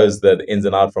 knows the ins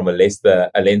and outs from a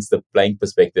Leinster playing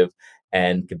perspective,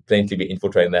 and could potentially be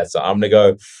infiltrating that. So I'm going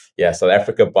to go, South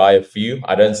Africa by a few.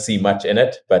 I don't see much in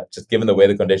it, but just given the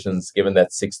weather conditions, given that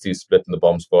 6-2 split in the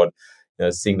bomb squad,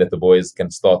 seeing that the boys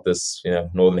can start this,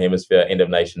 Northern Hemisphere end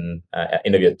of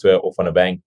year tour off on a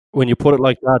bang. When you put it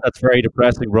like that, that's very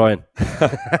depressing, Brian.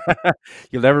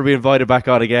 You'll never be invited back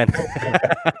on again.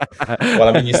 Well,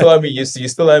 I mean, you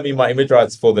still owe me my image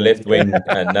rights for the left wing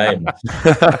name.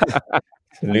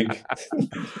 Luke.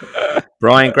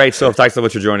 Brian, great stuff. Thanks so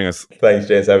much for joining us. Thanks,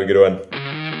 James. Have a good one.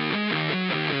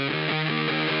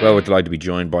 Well, we're delighted to be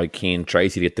joined by Cian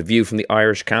Tracy to get the view from the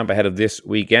Irish camp ahead of this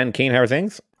weekend. Cian, how are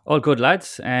things? All good,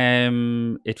 lads.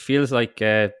 It feels like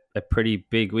a pretty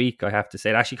big week, I have to say.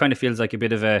 It actually kind of feels like a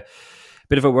bit of a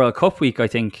World Cup week, I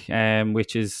think,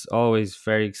 which is always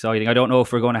very exciting. I don't know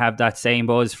if we're going to have that same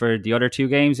buzz for the other two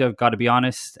games, I've got to be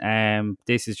honest.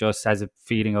 This is just has a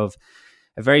feeling of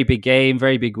a very big game,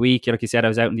 very big week. Like you said, I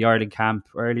was out in the Ireland camp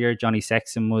earlier. Johnny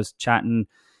Sexton was chatting,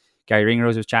 Gary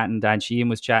Ringrose was chatting, Dan Sheehan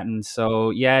was chatting. So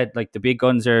yeah, like the big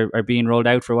guns are being rolled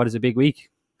out for what is a big week.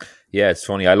 Yeah, it's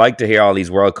funny. I like to hear all these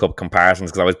World Cup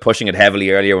comparisons because I was pushing it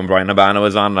heavily earlier when Bryan Habana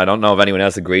was on. And I don't know if anyone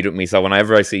else agreed with me. So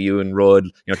whenever I see you and Rudd,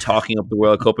 talking up the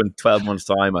World Cup in 12 months'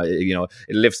 time, it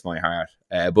lifts my heart.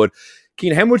 But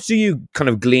Cian, how much do you kind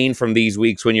of glean from these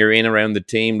weeks when you're in around the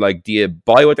team? Like, do you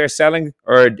buy what they're selling,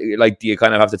 or do you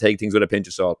kind of have to take things with a pinch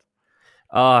of salt?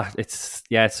 It's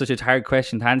such a hard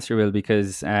question to answer, Will,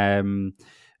 because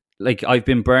I've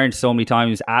been burned so many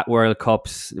times at World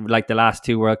Cups, like the last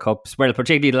two World Cups, well,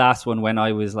 particularly the last one, when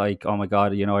I was like, oh my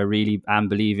God, I really am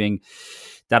believing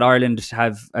that Ireland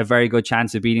have a very good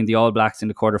chance of beating the All Blacks in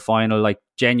the quarterfinal. Like,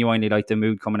 genuinely, like, the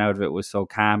mood coming out of it was so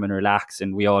calm and relaxed,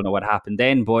 and we all know what happened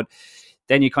then. But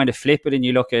then you kind of flip it and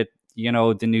you look at,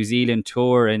 the New Zealand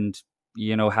tour, and,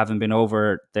 having been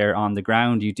over there on the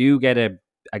ground, you do get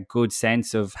a good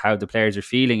sense of how the players are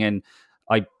feeling. And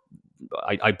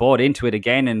I bought into it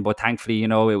again, but thankfully, it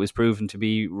was proven to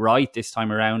be right this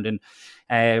time around.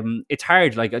 And it's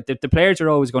hard. Like, the players are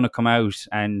always going to come out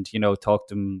and,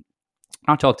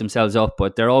 not talk themselves up,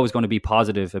 but they're always going to be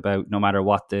positive about no matter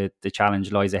what the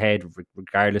challenge lies ahead,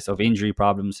 regardless of injury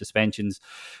problems, suspensions,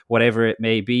 whatever it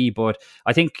may be. But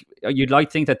I think you'd like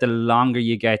to think that the longer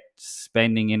you get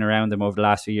spending in around them over the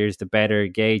last few years, the better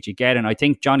gauge you get. And I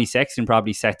think Johnny Sexton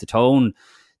probably set the tone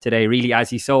today, really, as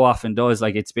he so often does.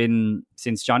 Like, it's been,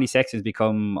 since Johnny Sexton's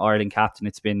become Ireland captain,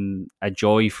 it's been a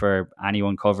joy for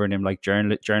anyone covering him, like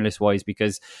journalist wise,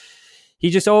 because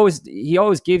he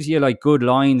always gives you like good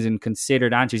lines and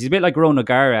considered answers. He's a bit like Ron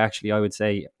O'Gara, actually, I would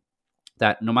say,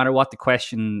 that no matter what the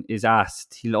question is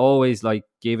asked, he'll always like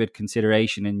give it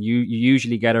consideration, and you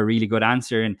usually get a really good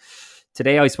answer. And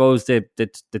today, I suppose the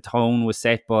tone was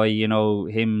set by,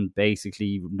 him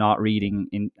basically not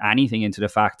reading anything into the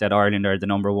fact that Ireland are the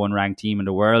number one ranked team in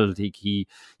the world. He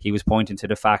was pointing to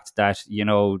the fact that,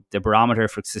 the barometer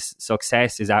for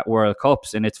success is at World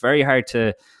Cups, and it's very hard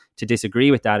to disagree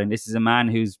with that. And this is a man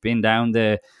who's been down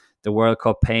the World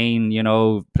Cup pain,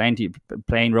 road plenty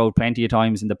of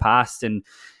times in the past, and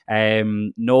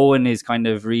no one is kind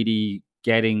of really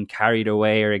getting carried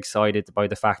away or excited by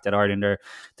the fact that Ireland are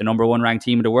the number one ranked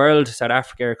team in the world. South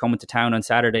Africa are coming to town on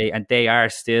Saturday, and they are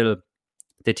still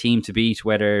the team to beat.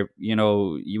 Whether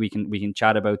we can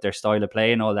chat about their style of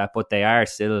play and all that, but they are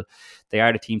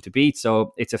the team to beat.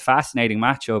 So it's a fascinating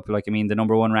matchup. Like, I mean, the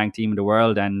number one ranked team in the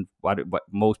world, and what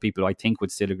most people, I think,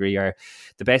 would still agree are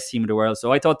the best team in the world.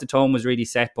 So I thought the tone was really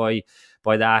set by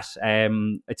that.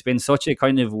 It's been such a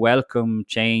kind of welcome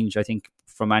change, I think,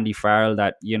 from Andy Farrell,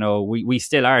 that we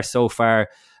still are so far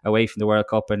away from the World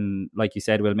Cup, and like you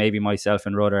said, well, maybe myself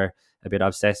and Rudd are a bit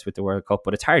obsessed with the World Cup,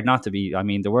 but it's hard not to be. I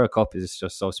mean, the World Cup is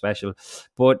just so special.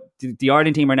 But the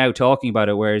Ireland team are now talking about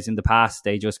it, whereas in the past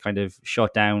they just kind of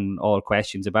shut down all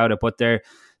questions about it. But they're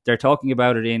talking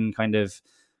about it in kind of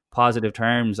positive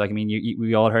terms. Like, I mean,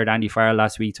 we all heard Andy Farrell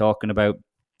last week talking about,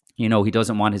 he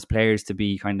doesn't want his players to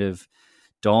be kind of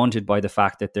daunted by the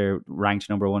fact that they're ranked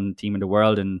number one team in the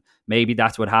world. And maybe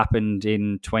that's what happened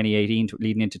in 2018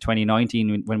 leading into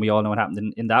 2019 when we all know what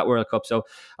happened in that World Cup. So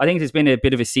I think there's been a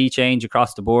bit of a sea change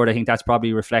across the board. I think that's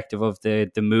probably reflective of the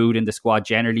mood in the squad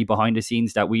generally behind the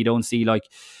scenes that we don't see. Like,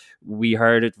 we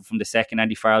heard it from the second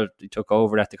Andy Farrell took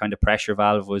over that the kind of pressure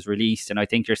valve was released, and I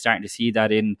think you're starting to see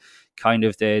that in kind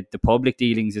of the public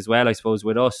dealings as well, I suppose,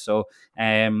 with us. So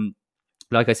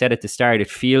like I said at the start,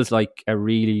 it feels like a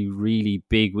really, really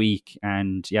big week,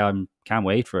 and yeah, I can't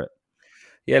wait for it.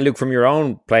 Yeah, Luke, from your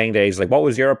own playing days, like, what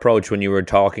was your approach when you were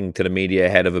talking to the media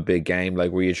ahead of a big game?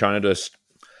 Like, were you trying to just,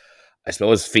 I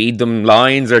suppose, feed them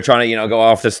lines, or trying to, go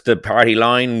off the party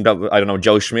line that, I don't know,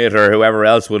 Joe Schmidt or whoever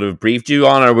else would have briefed you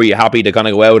on, or were you happy to kind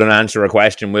of go out and answer a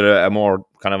question with a more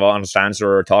kind of honest answer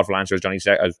or a thoughtful answer, as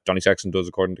Johnny Sexton does,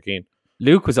 according to Keane?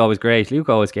 Luke was always great. Luke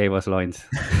always gave us lines.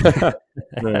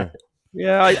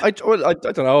 Yeah, I don't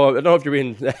know. I don't know if you're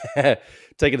being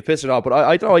taking the piss or not, but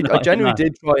I don't know. I genuinely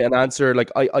did try and answer. Like,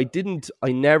 I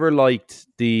never liked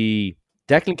the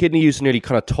Declan Kidney used to nearly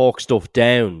kind of talk stuff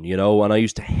down, and I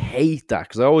used to hate that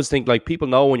because I always think, like, people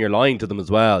know when you're lying to them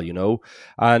as well,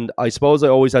 and I suppose I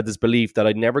always had this belief that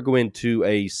I'd never go into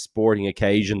a sporting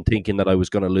occasion thinking that I was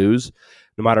going to lose,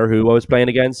 no matter who I was playing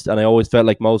against. And I always felt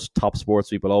like most top sports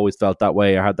people always felt that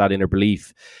way, or had that inner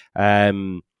belief.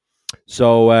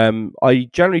 So I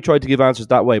generally tried to give answers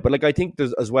that way. But, like, I think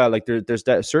there's as well, like, there's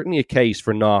certainly a case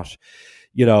for not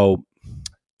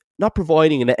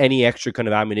providing any extra kind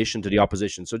of ammunition to the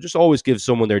opposition. So just always give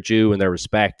someone their due and their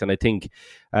respect. And I think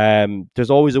there's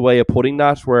always a way of putting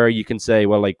that where you can say,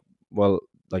 I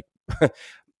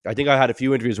think I had a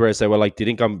few interviews where I say, well, like, do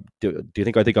you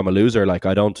think I think I'm a loser? Like,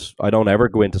 I don't ever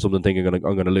go into something thinking I'm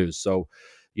going to lose. So,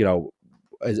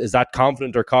 is that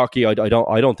confident or cocky? I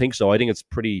don't think so. I think it's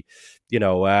pretty,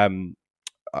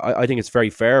 I think it's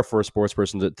very fair for a sports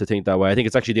person to think that way. I think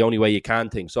it's actually the only way you can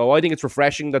think. So I think it's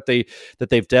refreshing that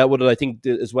they've dealt with it. I think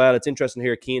as well, it's interesting to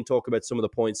hear Keane talk about some of the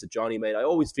points that Johnny made. I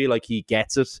always feel like he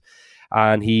gets it,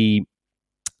 and he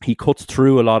cuts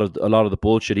through a lot of the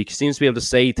bullshit. He seems to be able to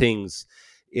say things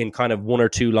in kind of one or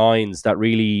two lines that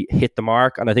really hit the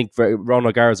mark. And I think Ron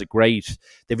O'Gara is they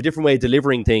have a different way of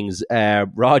delivering things.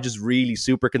 Rog is really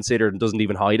super considered and doesn't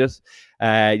even hide it.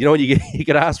 When you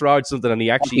could ask Rog something and he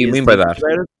actually... What do you mean by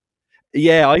that?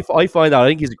 Yeah, I find that. I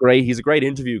think he's a great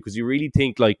interview because you really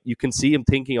think, like, you can see him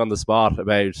thinking on the spot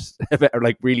about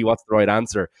like, really what's the right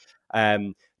answer.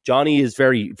 Johnny is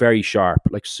very, very sharp,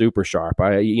 like super sharp.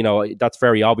 That's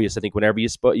very obvious, I think, whenever you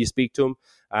speak to him,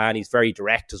 and he's very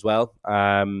direct as well.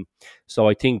 So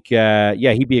I think,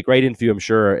 he'd be a great interview, I'm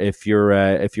sure, if you're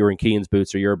in Keane's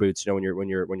boots or your boots, when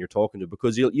you're talking to him,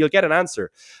 because you'll get an answer.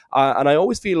 And I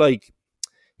always feel like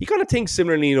he kind of thinks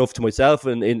similarly enough to myself,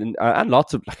 and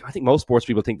lots of, like, I think most sports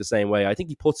people think the same way. I think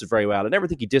he puts it very well. I never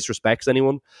think he disrespects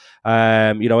anyone.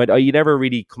 You never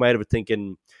really come out of it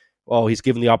thinking, oh, he's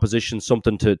given the opposition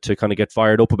something to kind of get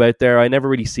fired up about there. I never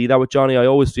really see that with Johnny. I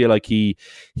always feel like he's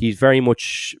very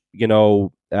much,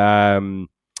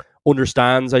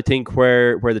 understands, I think,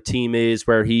 where the team is,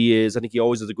 where he is. I think he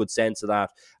always has a good sense of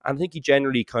that. And I think he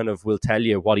generally kind of will tell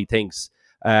you what he thinks.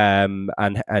 And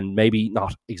maybe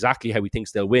not exactly how he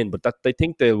thinks they'll win, but that they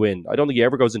think they'll win. I don't think he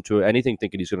ever goes into anything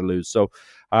thinking he's going to lose. So,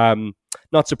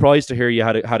 not surprised to hear you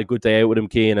had a good day out with him,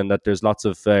 Keane, and that there's lots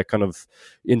of kind of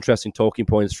interesting talking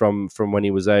points from when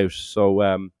he was out. So,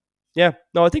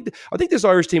 I think this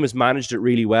Irish team has managed it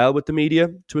really well with the media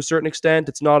to a certain extent.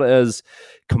 It's not as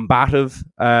combative,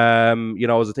 as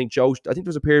I think Joe. I think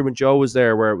there was a period when Joe was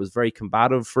there where it was very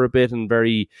combative for a bit and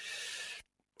very.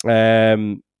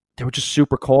 They were just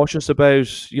super cautious about,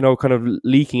 kind of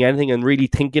leaking anything and really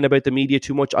thinking about the media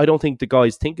too much. I don't think the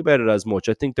guys think about it as much.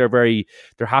 I think they're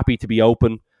happy to be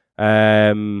open.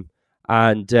 Even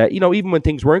when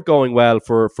things weren't going well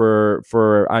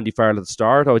for Andy Farrell at the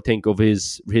start, I would think of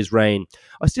his reign,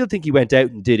 I still think he went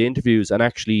out and did interviews and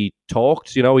actually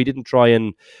talked. He didn't try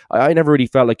and... I never really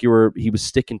felt like he was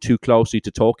sticking too closely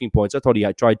to talking points. I thought he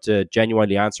had tried to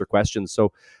genuinely answer questions.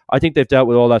 So I think they've dealt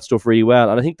with all that stuff really well.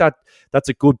 And I think that's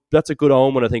a good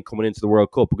omen, I think, coming into the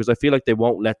World Cup, because I feel like they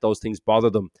won't let those things bother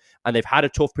them. And they've had a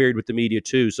tough period with the media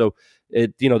too. So,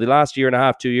 the last year and a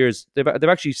half, 2 years, they've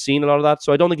actually seen a lot of that.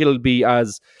 So I don't think it'll be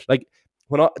as, like,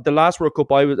 the last World Cup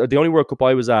the only World Cup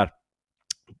I was at,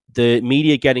 the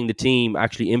media getting the team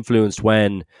actually influenced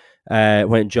when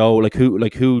Joe,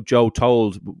 who Joe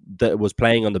told that was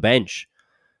playing on the bench.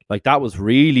 Like, that was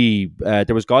really,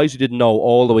 there was guys who didn't know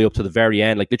all the way up to the very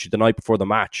end, like literally the night before the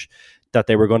match, that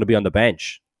they were going to be on the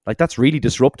bench. Like, that's really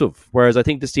disruptive. Whereas I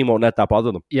think this team won't let that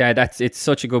bother them. Yeah, it's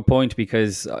such a good point,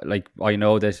 because like, I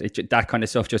know that that kind of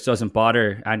stuff just doesn't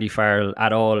bother Andy Farrell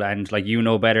at all, and like, you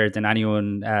know better than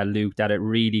anyone, Luke, that it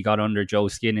really got under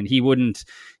Joe's skin, and he wouldn't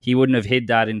have hid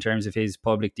that in terms of his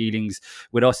public dealings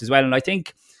with us as well. And I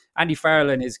think Andy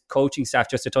Farrell and his coaching staff,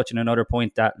 just to touch on another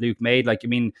point that Luke made, like, I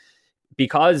mean,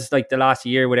 because like the last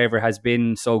year, whatever, has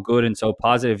been so good and so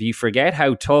positive, you forget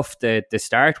how tough the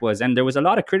start was. And there was a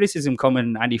lot of criticism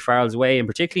coming Andy Farrell's way, and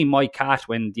particularly Mike Catt,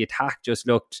 when the attack just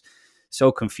looked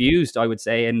so confused, I would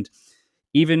say. And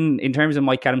even in terms of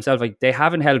Mike Catt himself, like, they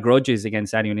haven't held grudges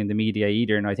against anyone in the media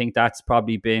either. And I think that's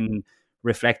probably been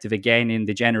reflective again in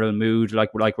the general mood,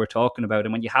 like we're talking about.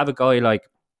 And when you have a guy like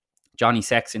Johnny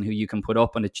Sexton, who you can put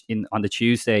up on the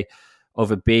Tuesday of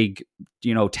a big,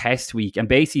 test week, and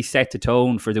basically set the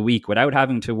tone for the week without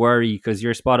having to worry, because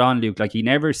you're spot on, Luke. Like, he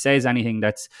never says anything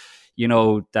that's,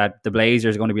 that the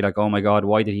Blazers are going to be like, oh my God,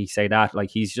 why did he say that?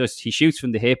 Like, he shoots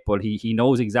from the hip, but he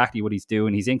knows exactly what he's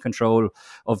doing. He's in control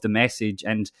of the message,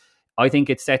 and I think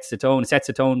it sets the tone. It sets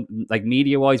the tone, like,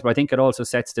 media-wise, but I think it also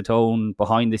sets the tone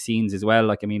behind the scenes as well.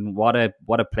 Like, I mean, what a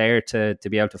player to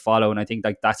be able to follow. And I think,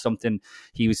 like, that's something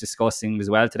he was discussing as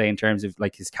well today in terms of,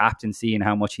 like, his captaincy and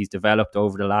how much he's developed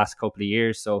over the last couple of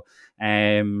years. So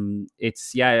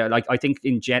it's, yeah, like, I think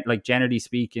generally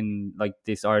speaking, like,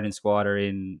 this Ireland squad are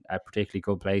in a particularly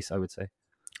good place, I would say.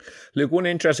 Luke, one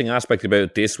interesting aspect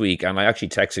about this week, and I actually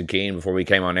texted Keane before we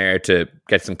came on air to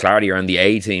get some clarity around the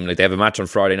A team. Like, they have a match on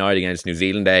Friday night against New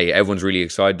Zealand A. Everyone's really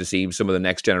excited to see some of the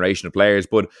next generation of players,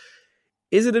 but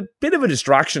is it a bit of a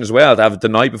distraction as well to have the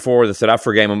night before the South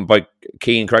Africa game, and by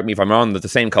Keane, correct me if I'm wrong, that the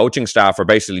same coaching staff are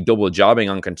basically double jobbing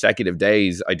on consecutive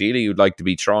days? Ideally, you'd like to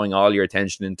be throwing all your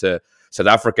attention into South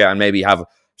Africa and maybe have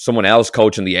someone else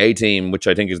coaching the A team, which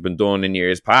I think has been done in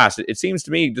years past. It seems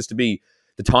to me just to be,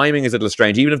 the timing is a little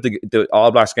strange. Even if the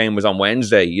All Blacks game was on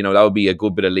Wednesday, that would be a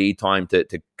good bit of lead time to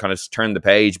kind of turn the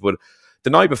page. But the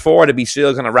night before, to be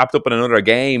still kind of wrapped up in another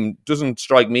game doesn't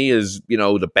strike me as,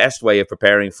 the best way of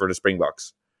preparing for the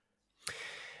Springboks.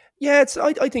 Yeah,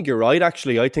 I think you're right,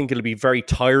 actually. I think it'll be very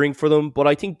tiring for them, but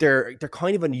I think they're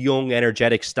kind of a young,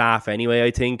 energetic staff anyway,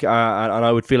 I think, and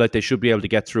I would feel like they should be able to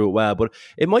get through it well. But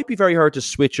it might be very hard to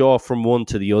switch off from one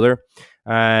to the other.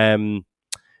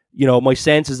 My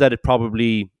sense is that it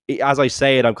probably, as I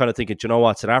say it, I'm kind of thinking,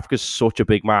 South Africa's such a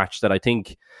big match that I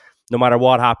think no matter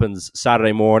what happens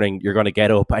Saturday morning, you're going to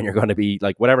get up and you're going to be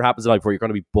like, whatever happens the night before, you're going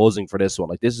to be buzzing for this one.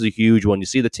 Like, this is a huge one. You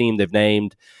see the team they've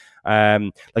named,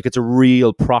 like, it's a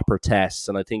real proper test.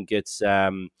 And I think it's,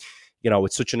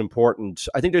 it's such an important,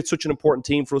 I think it's such an important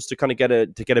team for us to kind of get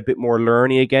a bit more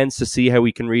learning against, to see how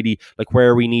we can really, like,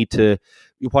 where we need to,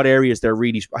 what areas they're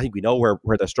really, I think we know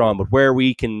where they're strong, but where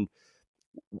we can,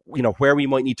 where we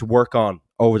might need to work on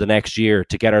over the next year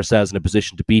to get ourselves in a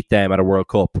position to beat them at a World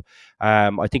Cup.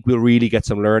 I think we'll really get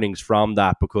some learnings from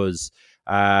that, because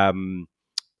that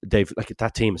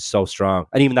team is so strong,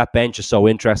 and even that bench is so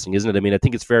interesting, isn't it? I mean, I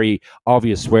think it's very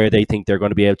obvious where they think they're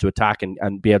going to be able to attack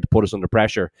and be able to put us under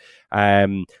pressure.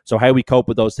 So how we cope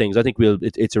with those things, I think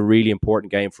it's a really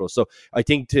important game for us. So I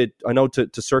think to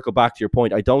circle back to your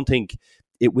point, I don't think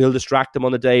it will distract them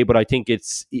on the day, but I think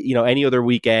it's, any other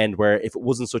weekend where if it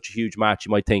wasn't such a huge match, you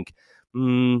might think,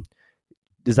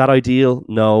 is that ideal?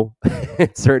 No,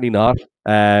 it's certainly not.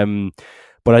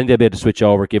 But I think they'll be able to switch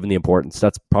over given the importance.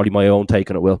 That's probably my own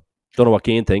take on it, Will. Don't know what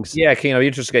Keane thinks. Yeah, Keane, I'd be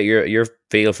interested to get your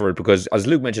feel for it, because as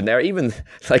Luke mentioned there, even,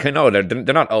 like, I know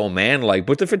they're not old men, like,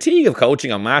 but the fatigue of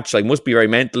coaching a match, like, must be very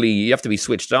mentally, you have to be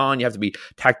switched on, you have to be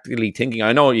tactically thinking.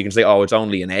 I know you can say, oh, it's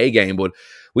only an A game, but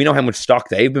we know how much stock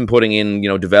they've been putting in,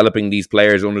 developing these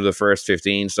players under the first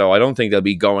 15. So I don't think they'll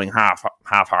be going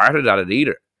half-hearted at it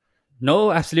either.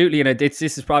 No, absolutely. And this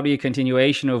is probably a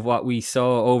continuation of what we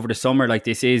saw over the summer. Like,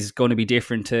 this is going to be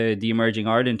different to the Emerging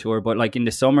Ireland Tour. But like in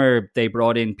the summer, they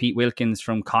brought in Pete Wilkins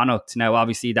from Connacht. Now,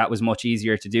 obviously, that was much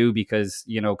easier to do because,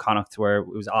 Connacht it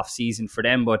was off season for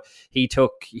them. But he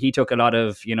took a lot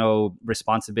of,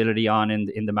 responsibility on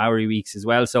in the Maori weeks as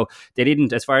well. So they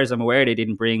didn't, as far as I'm aware, they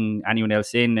didn't bring anyone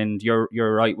else in. And you're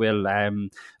right, Will. I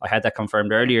had that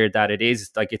confirmed earlier that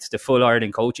it's the full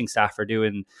Ireland coaching staff are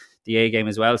doing the A game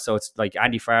as well. So it's like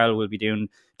Andy Farrell will be doing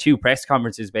 2 press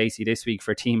conferences basically this week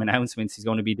for team announcements. He's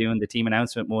going to be doing the team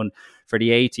announcement one for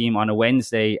the A team on a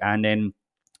Wednesday, and then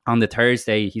on the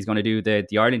Thursday he's going to do the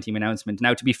Ireland team announcement.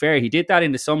 Now, to be fair, he did that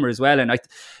in the summer as well, and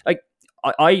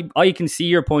I can see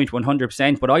your point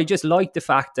 100%, but I just like the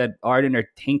fact that Ireland are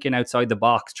thinking outside the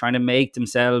box, trying to make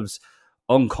themselves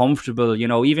uncomfortable,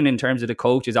 even in terms of the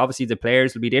coaches. Obviously the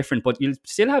players will be different, but you'll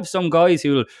still have some guys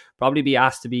who'll probably be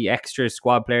asked to be extra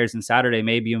squad players on Saturday,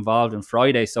 maybe involved on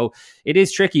Friday. So it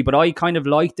is tricky, but I kind of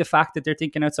like the fact that they're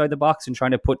thinking outside the box and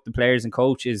trying to put the players and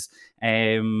coaches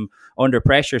under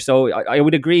pressure. So I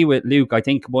would agree with Luke. I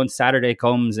think once Saturday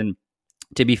comes, and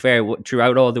to be fair,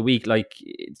 throughout all the week, like,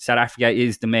 South Africa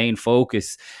is the main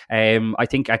focus. I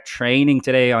think at training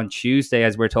today on Tuesday,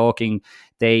 as we're talking,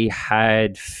 they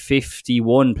had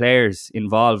 51 players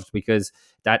involved, because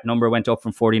that number went up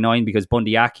from 49 because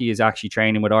Bundy Aki is actually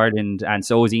training with Ireland, and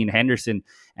so is Ian Henderson.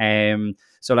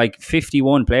 So like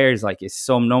 51 players, like, is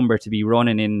some number to be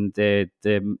running in the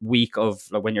week of,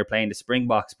 like, when you're playing the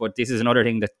Springboks. But this is another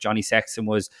thing that Johnny Sexton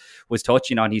was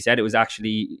touching on. He said it was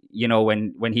actually,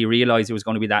 when he realized it was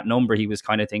going to be that number, he was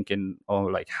kind of thinking, oh,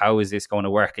 like, how is this going to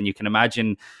work? And you can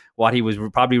imagine what he was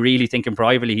probably really thinking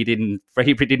privately. He didn't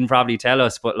probably tell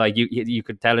us, but like you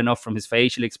could tell enough from his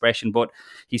facial expression. But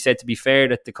he said, to be fair,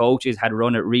 that the coaches had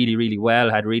run it really, really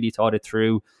well, had really thought it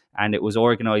through, and it was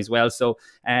organised well. So,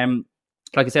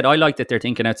 like I said, I like that they're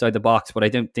thinking outside the box, but I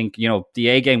don't think, the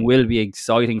A game will be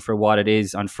exciting for what it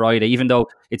is on Friday, even though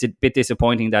it's a bit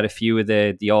disappointing that a few of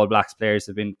the All Blacks players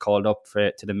have been called up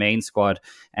to the main squad.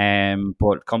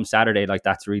 But come Saturday, like,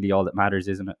 that's really all that matters,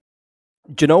 isn't it?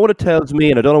 Do you know what it tells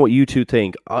me? And I don't know what you two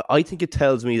think. I think it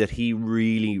tells me that he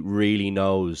really, really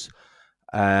knows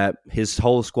his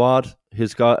whole squad. He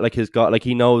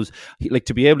knows,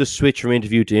 to be able to switch from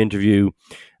interview to interview.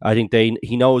 I think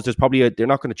he knows there's probably they're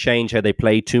not going to change how they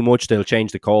play too much. They'll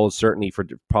change the calls certainly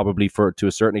to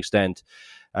a certain extent.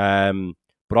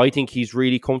 But I think he's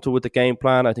really comfortable with the game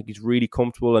plan. I think he's really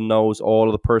comfortable and knows all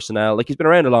of the personnel. Like, he's been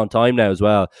around a long time now as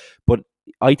well. But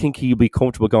I think he'll be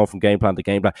comfortable going from game plan to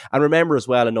game plan. And remember as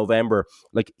well, in November,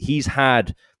 like, he's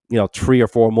had 3 or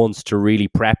 4 months to really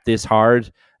prep this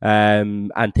hard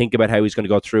and think about how he's going to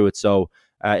go through it. So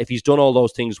if he's done all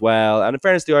those things well, and in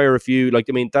fairness to the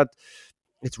IRFU, that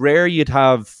it's rare you'd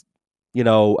have an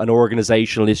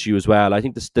organizational issue as well. I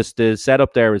think the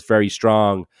setup there is very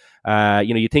strong.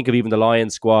 You think of even the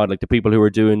Lions squad, like the people who are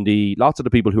doing lots of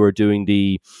the people who are doing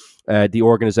the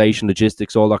organization,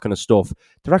 logistics, all that kind of stuff.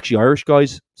 They're actually Irish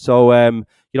guys. So,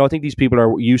 I think these people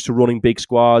are used to running big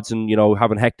squads and,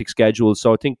 having hectic schedules.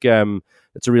 So I think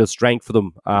it's a real strength for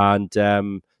them.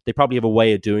 And they probably have a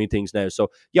way of doing things now. So,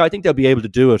 yeah, I think they'll be able to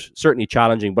do it. Certainly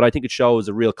challenging, but I think it shows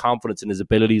a real confidence in his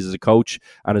abilities as a coach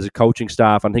and as a coaching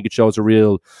staff. And I think it shows a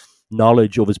real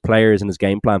knowledge of his players and his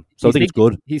game plan. So I think it's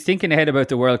good. He's thinking ahead about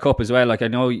the World Cup as well. Like, I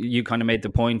know you kind of made the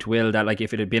point, Will, that like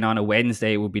if it had been on a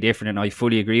Wednesday, it would be different, and I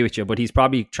fully agree with you. But he's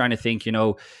probably trying to think,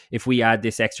 if we add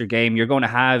this extra game, you're going to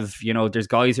have, there's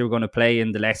guys who are going to play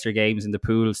in the lesser games in the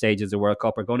pool stages of the World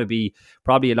Cup. Are going to be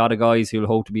probably a lot of guys who'll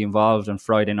hope to be involved on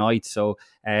Friday night. So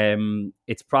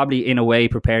it's probably in a way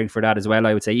preparing for that as well,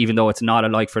 I would say, even though it's not a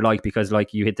like for like, because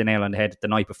like you hit the nail on the head, the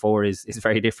night before is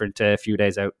very different a few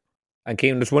days out. And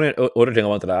Keane, there's one other thing I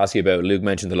wanted to ask you about. Luke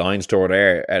mentioned the Lions tour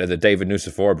there. Out of the David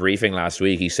Nucifora briefing last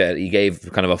week, he said he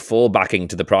gave kind of a full backing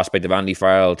to the prospect of Andy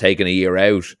Farrell taking a year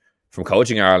out from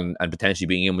coaching Ireland and potentially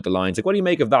being in with the Lions. Like, what do you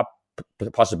make of that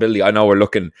possibility? I know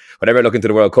whenever we're looking to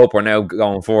the World Cup, we're now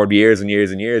going forward years and years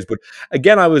and years. But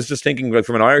again, I was just thinking, like,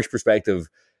 from an Irish perspective,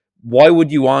 why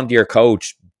would you want your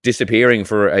coach disappearing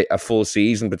for a full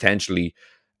season potentially?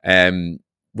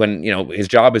 When his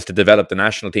job is to develop the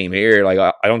national team here. Like,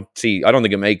 I don't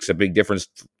think it makes a big difference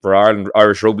for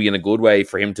Irish rugby in a good way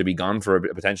for him to be gone for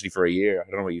potentially for a year. I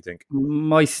don't know what you think.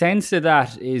 My sense of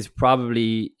that is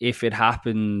probably, if it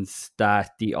happens,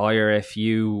 that the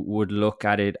IRFU would look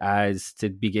at it as to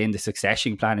begin the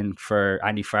succession planning for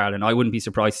Andy Farrell, and I wouldn't be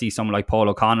surprised to see someone like Paul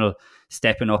O'Connell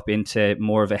stepping up into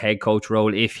more of a head coach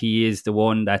role if he is the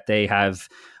one that they have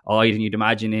eyed. And you'd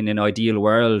imagine in an ideal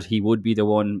world he would be the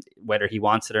one, whether he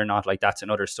wants it or not. Like, that's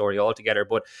another story altogether.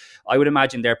 But I would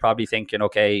imagine they're probably thinking,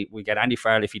 okay, we get Andy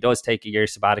Farrell. If he does take a year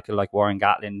sabbatical like Warren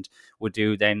Gatland would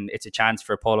do, then it's a chance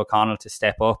for Paul O'Connell to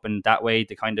step up, and that way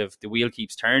the wheel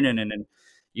keeps turning, and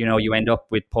you end up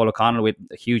with Paul O'Connell with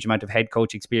a huge amount of head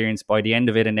coach experience by the end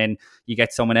of it, and then you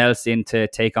get someone else in to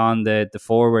take on the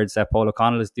forwards that Paul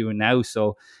O'Connell is doing now.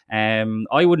 So I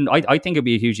think it'd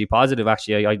be hugely positive,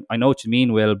 actually. I know what you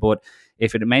mean, Will, but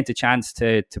if it meant a chance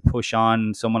to push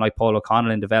on someone like Paul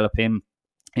O'Connell and develop him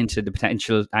into the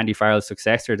potential Andy Farrell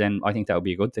successor, then I think that would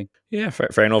be a good thing. Yeah,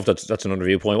 fair enough. That's another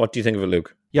viewpoint. What do you think of it,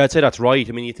 Luke? Yeah, I'd say that's right.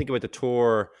 I mean, you think about the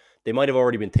tour, they might have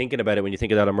already been thinking about it when you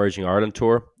think of that Emerging Ireland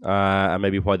tour, and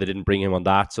maybe why they didn't bring him on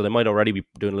that. So they might already be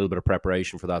doing a little bit of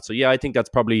preparation for that. So yeah, I think that's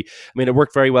probably, I mean, it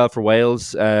worked very well for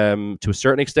Wales to a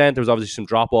certain extent. There was obviously some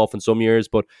drop off in some years,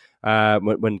 but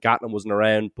when Gatland wasn't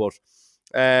around, but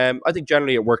I think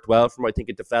generally it worked well for him. I think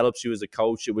it develops you as a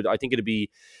coach. I think it'd be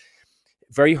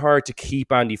very hard to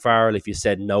keep Andy Farrell if you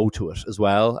said no to it as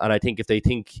well. And I think if they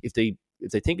think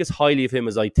as highly of him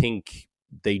as I think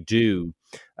they do,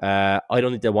 I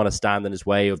don't think they want to stand in his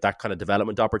way of that kind of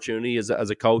development opportunity as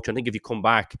a coach. I think if you come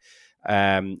back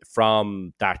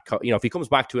from that, if he comes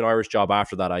back to an Irish job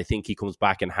after that, I think he comes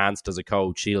back enhanced as a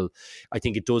coach. I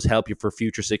think it does help you for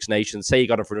future Six Nations. Say you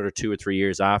got him for another 2 or 3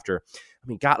 years after. I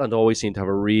mean, Gatland always seemed to have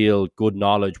a real good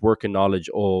working knowledge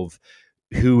of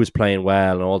who was playing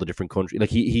well in all the different countries. Like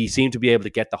he seemed to be able to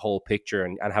get the whole picture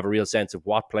and have a real sense of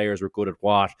what players were good at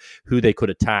what, who they could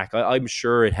attack. I'm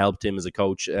sure it helped him as a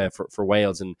coach for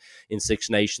Wales in Six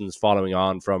Nations, following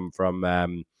on from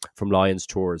Lions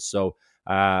tours. So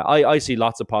I see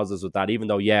lots of positives with that. Even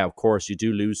though, yeah, of course, you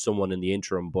do lose someone in the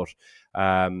interim, but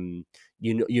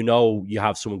you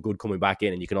have someone good coming back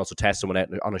in, and you can also test someone out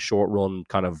on a short run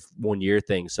kind of 1 year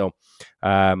thing. So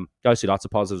I see lots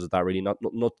of positives with that. Really,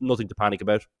 nothing to panic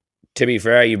about. To be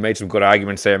fair, you've made some good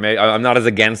arguments there. I'm not as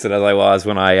against it as I was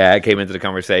when I came into the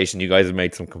conversation. You guys have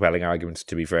made some compelling arguments,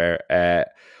 to be fair.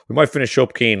 We might finish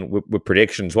up, Keane, with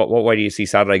predictions. What way do you see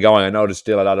Saturday going? I know there's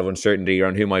still a lot of uncertainty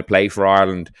around who might play for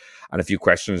Ireland and a few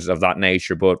questions of that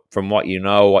nature. But from what you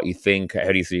know, what you think,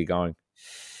 how do you see it going?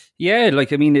 Yeah,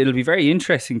 it'll be very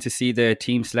interesting to see the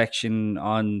team selection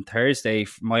on Thursday.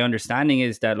 My understanding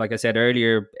is that, like I said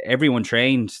earlier, everyone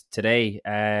trained today.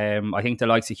 I think the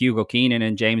likes of Hugo Keenan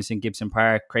and Jameson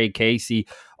Gibson-Park, Craig Casey,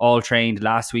 all trained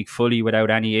last week fully without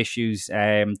any issues.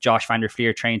 Josh van der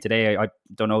Fleer trained today. I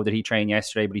don't know that he trained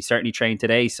yesterday, but he certainly trained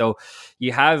today. So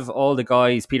you have all the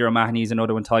guys, Peter O'Mahony's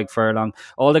another one, Tyke Furlong,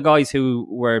 all the guys who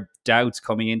were doubts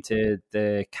coming into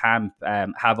the camp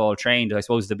have all trained. I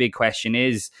suppose the big question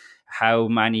is how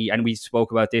many, and we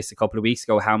spoke about this a couple of weeks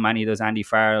ago, how many does Andy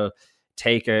Farrell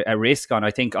take a risk on?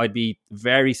 I think I'd be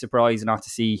very surprised not to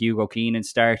see Hugo Keenan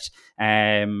start.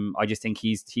 I just think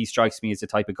he strikes me as the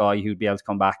type of guy who'd be able to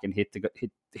come back and hit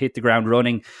the ground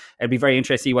running. It'd be very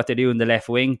interesting to see what they do in the left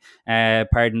wing.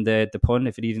 Pardon the pun,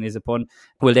 if it even is a pun.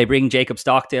 Will they bring Jacob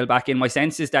Stockdale back in? My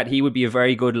sense is that he would be a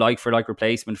very good like-for-like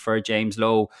replacement for James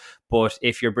Lowe. But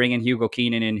if you're bringing Hugo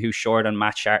Keenan in, who's short on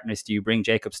match sharpness, do you bring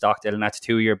Jacob Stockdale? And that's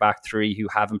 2 year back three who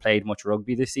haven't played much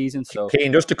rugby this season. So,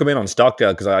 Keane, just to come in on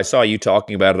Stockdale, because I saw you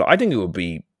talking about it, I think it would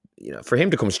be, for him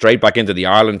to come straight back into the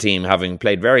Ireland team, having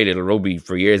played very little rugby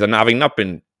for years and having not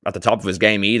been at the top of his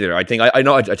game either. I think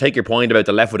I take your point about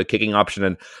the left with a kicking option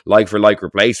and like for like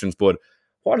replacements, but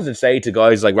what does it say to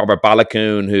guys like Robert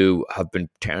Balakoon who have been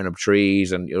tearing up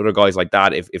trees and other guys like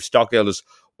that if Stockdale is,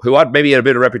 who had maybe a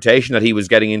bit of reputation that he was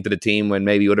getting into the team when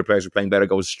maybe other players were playing better,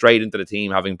 goes straight into the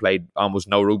team having played almost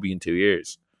no rugby in 2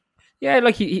 years? Yeah,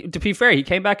 like he to be fair, he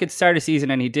came back at the start of the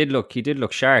season and he did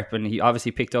look sharp, and he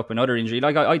obviously picked up another injury.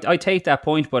 Like I take that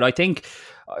point, but I think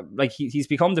like he's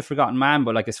become the forgotten man.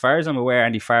 But like as far as I'm aware,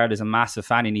 Andy Farrell is a massive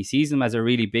fan and he sees him as a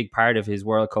really big part of his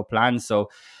World Cup plans.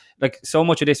 So like so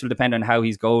much of this will depend on how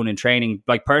he's going in training.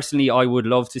 Like personally, I would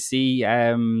love to see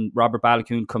Robert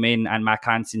Balakoon come in and Mac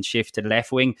Hansen shift to the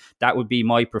left wing. That would be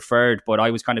my preferred, but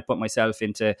I was kind of putting myself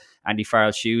into Andy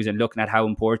Farrell's shoes and looking at how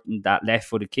important that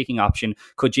left-footed kicking option.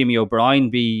 Could Jimmy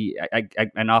O'Brien be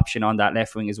an option on that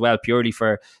left wing as well, purely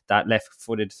for that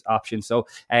left-footed option? So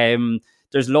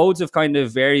there's loads of kind of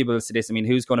variables to this. I mean,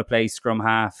 who's going to play scrum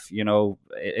half? It'll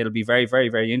be very, very,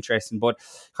 very interesting. But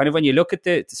kind of when you look at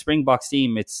the Springboks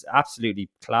team, it's absolutely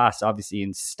class, obviously,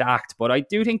 and stacked. But I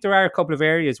do think there are a couple of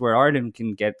areas where Ireland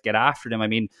can get after them. I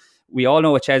mean, we all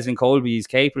know what Cheslin Colby is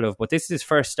capable of, but this is his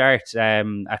first start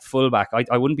at fullback.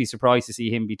 I wouldn't be surprised to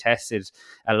see him be tested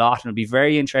a lot. And it'll be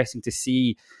very interesting to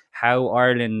see how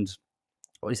Ireland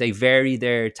vary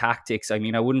their tactics. I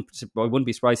mean, I wouldn't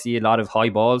be surprised to see a lot of high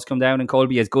balls come down in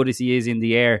Colby, as good as he is in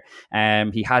the air.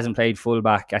 He hasn't played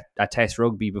fullback at Test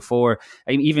rugby before.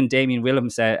 I mean, even Damien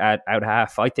Willems at out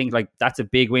half, I think like that's a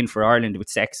big win for Ireland with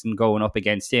Sexton going up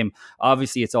against him.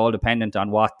 Obviously, it's all dependent on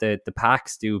what the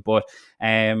packs do, but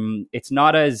it's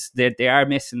not as they are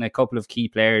missing a couple of key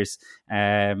players,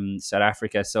 South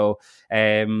Africa. So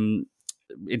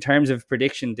in terms of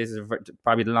prediction, this is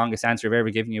probably the longest answer I've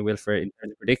ever given you, Will, in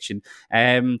terms of prediction.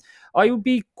 I would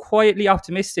be quietly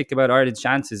optimistic about Ireland's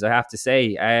chances, I have to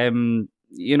say.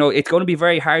 It's going to be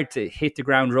very hard to hit the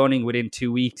ground running within 2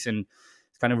 weeks, and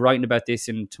it's kind of writing about this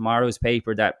in tomorrow's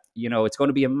paper that, it's going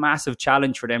to be a massive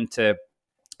challenge for them to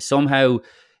somehow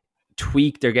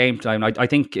tweak their game plan. I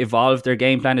think evolve their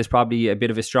game plan is probably a bit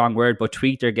of a strong word, but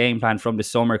tweak their game plan from the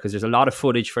summer, because there's a lot of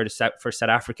footage for South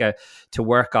Africa to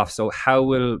work off. So how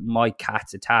will my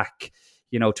Cats attack,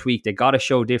 tweak? They got to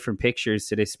show different pictures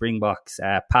to this Springboks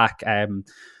pack.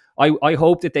 I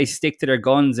hope that they stick to their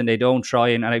guns and they don't try,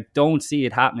 and I don't see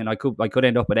it happening. I could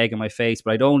end up with egg in my face,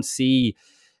 but I don't see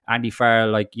Andy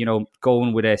Farrell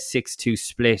going with a 6-2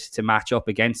 split to match up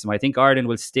against him. I think Ireland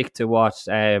will stick to what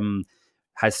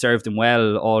has served them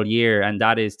well all year, and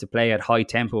that is to play at high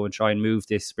tempo and try and move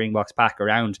this Springboks pack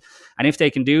around. And if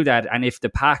they can do that, and if the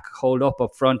pack hold up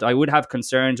front, I would have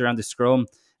concerns around the scrum.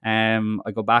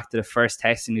 I go back to the first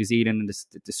test in New Zealand, and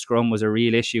the scrum was a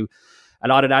real issue. A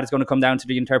lot of that is going to come down to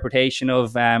the interpretation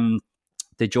of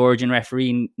the Georgian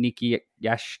referee, Niki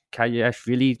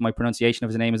Yashkashvili. My pronunciation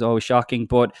of his name is always shocking,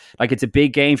 but it's a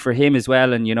big game for him as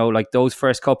well. And, those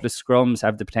first couple of scrums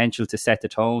have the potential to set the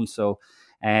tone. So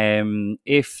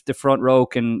if the front row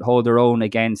can hold their own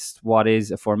against what is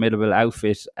a formidable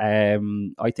outfit, I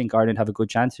think Ireland have a good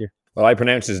chance here. Well, I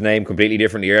pronounced his name completely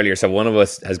differently earlier, so one of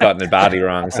us has gotten it badly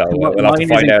wrong. So we'll have to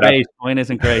find out. Mine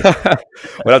isn't great.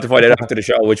 We'll have to find out after the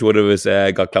show which one of us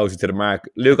got closer to the mark.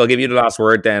 Luke, I'll give you the last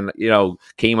word then.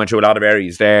 Keane went through a lot of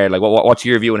areas there. What's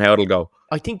your view on how it'll go?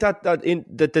 I think that in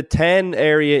the 10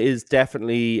 area is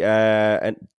definitely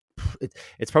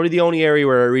it's probably the only area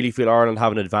where I really feel Ireland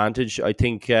have an advantage. I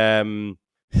think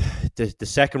the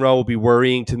second row will be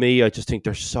worrying to me. I just think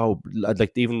they're so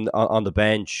even on the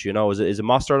bench. Is it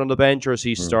Mostert on the bench, or is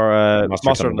he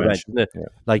Mostert on the bench? Isn't it?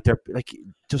 Yeah. They're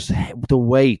just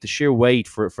the sheer weight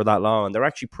for that long, and they're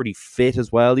actually pretty fit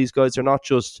as well. These guys are not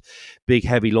just big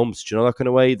heavy lumps. That kind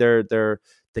of way. They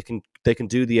can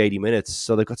do the 80 minutes,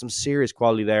 so they've got some serious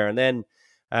quality there. And then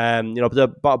the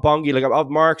Bongi,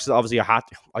 Marks, obviously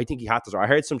I think he had to. I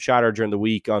heard some chatter during the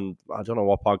week on, I don't know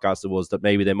what podcast it was, that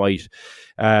maybe they might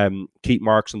keep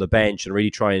Marks on the bench and really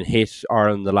try and hit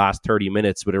Ireland in the last 30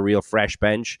 minutes with a real fresh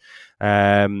bench.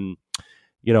 But no,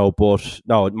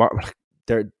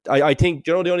 I think,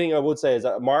 the only thing I would say is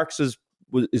that Marks is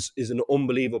an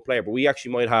unbelievable player, but we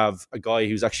actually might have a guy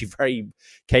who's actually very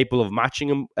capable of matching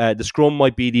him. The scrum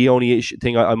might be the only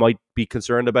thing I might be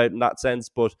concerned about in that sense,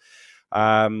 but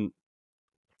I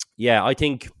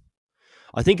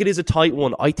think it is a tight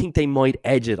one. I think they might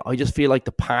edge it. I just feel like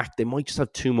the pack, they might just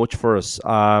have too much for us.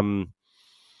 And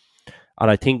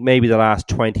I think maybe the last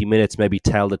 20 minutes maybe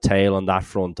tell the tale on that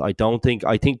front. I think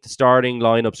the starting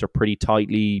lineups are pretty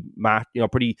tightly matched,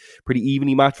 pretty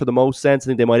evenly matched for the most sense. I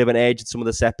think they might have an edge at some of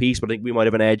the set piece, but I think we might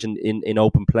have an edge in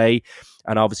open play.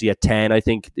 And obviously at 10, I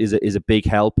think is a big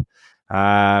help.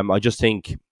 I just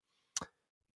think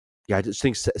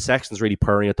Sexton's really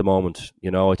purring at the moment.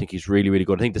 I think he's really, really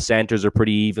good. I think the centres are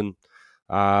pretty even.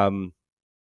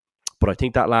 But I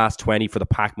think that last 20 for the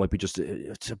pack might be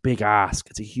it's a big ask.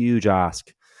 It's a huge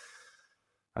ask.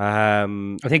 I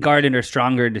think Ireland are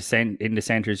stronger in the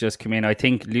centres just come in. I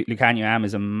think Lucanio Am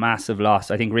is a massive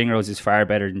loss. I think Ringrose is far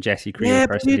better than Jesse Creel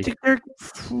personally.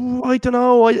 I don't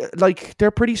know.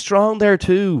 They're pretty strong there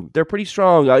too. They're pretty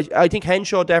strong. I think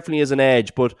Henshaw definitely is an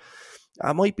edge, but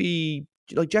I might be...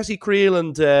 Jesse Creel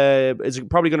and is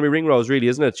probably going to be Ringrose, really,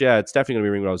 isn't it? Yeah, it's definitely going to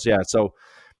be Ringrose. Yeah, so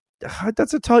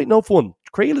that's a tight enough one.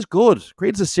 Creel is good.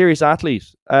 Creel is a serious athlete.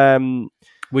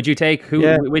 Would you take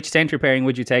which centre pairing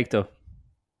would you take though?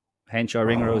 Henshaw,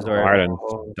 Ringrose, or Ireland?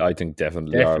 I think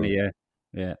definitely Ireland.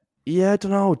 Yeah. I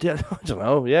don't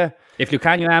know. Yeah. If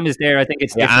Lucanio Am is there, I think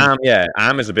it's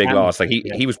Am is a big loss.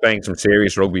 He was playing some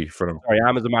serious rugby for them. Sorry,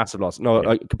 Am is a massive loss. No,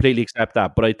 I completely accept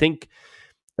that, but I think.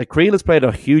 Creel has played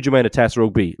a huge amount of test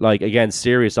rugby, against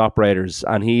serious operators,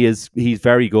 and he's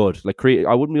very good. Creel,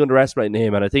 I wouldn't be underestimating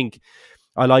him, and I think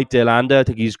I like De Landa. I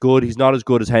think he's good. He's not as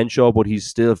good as Henshaw, but he's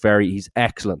still he's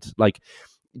excellent.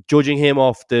 Judging him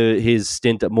off his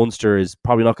stint at Munster is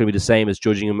probably not going to be the same as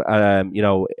judging him,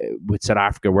 with South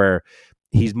Africa, where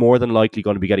he's more than likely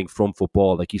going to be getting front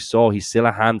football. He's still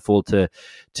a handful to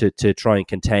try and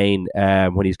contain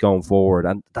when he's going forward.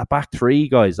 And that back three,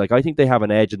 guys, I think they have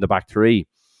an edge in the back three.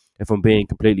 If I'm being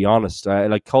completely honest,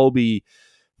 Colby,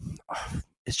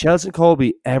 is Chelson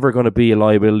Colby ever going to be a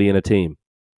liability in a team?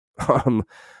 I'm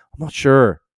not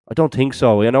sure. I don't think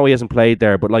so. I know he hasn't played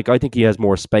there, but I think he has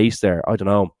more space there. I don't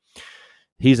know.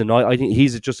 I think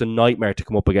he's just a nightmare to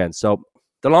come up against. So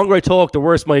the longer I talk, the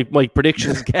worse my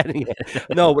predictions is getting.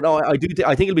 No, I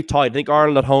think it'll be tight. I think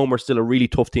Ireland at home are still a really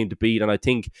tough team to beat, and I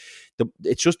think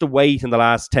it's just the weight in the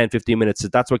last 10-15 minutes.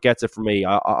 That's what gets it for me.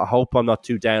 I hope I'm not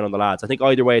too down on the lads. I think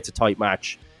either way, it's a tight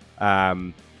match.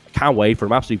 I can't wait for it.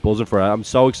 I'm absolutely buzzing for it. I'm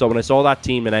so excited. When I saw that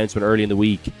team announcement early in the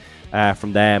week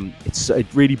from them, it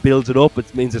really builds it up.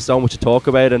 It means there's so much to talk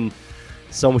about and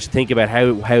so much to think about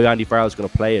how Andy Farrell is going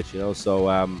to play it.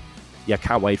 So,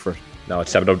 can't wait for it. No, it's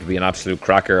set up to be an absolute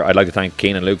cracker. I'd like to thank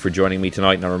Keane and Luke for joining me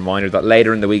tonight, and a reminder that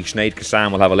later in the week, Sinead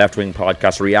Kassam will have a Left Wing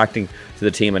podcast reacting to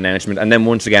the team announcement, and then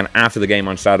once again after the game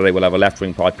on Saturday we'll have a Left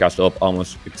Wing podcast up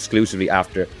almost exclusively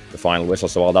after the final whistle,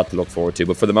 so all that to look forward to.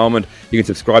 But for the moment, you can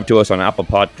subscribe to us on Apple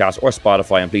Podcasts or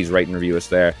Spotify, and please rate and review us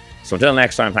there. So until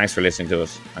next time, thanks for listening to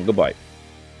us, and goodbye.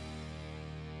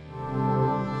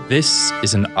 This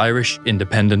is an Irish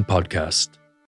Independent podcast.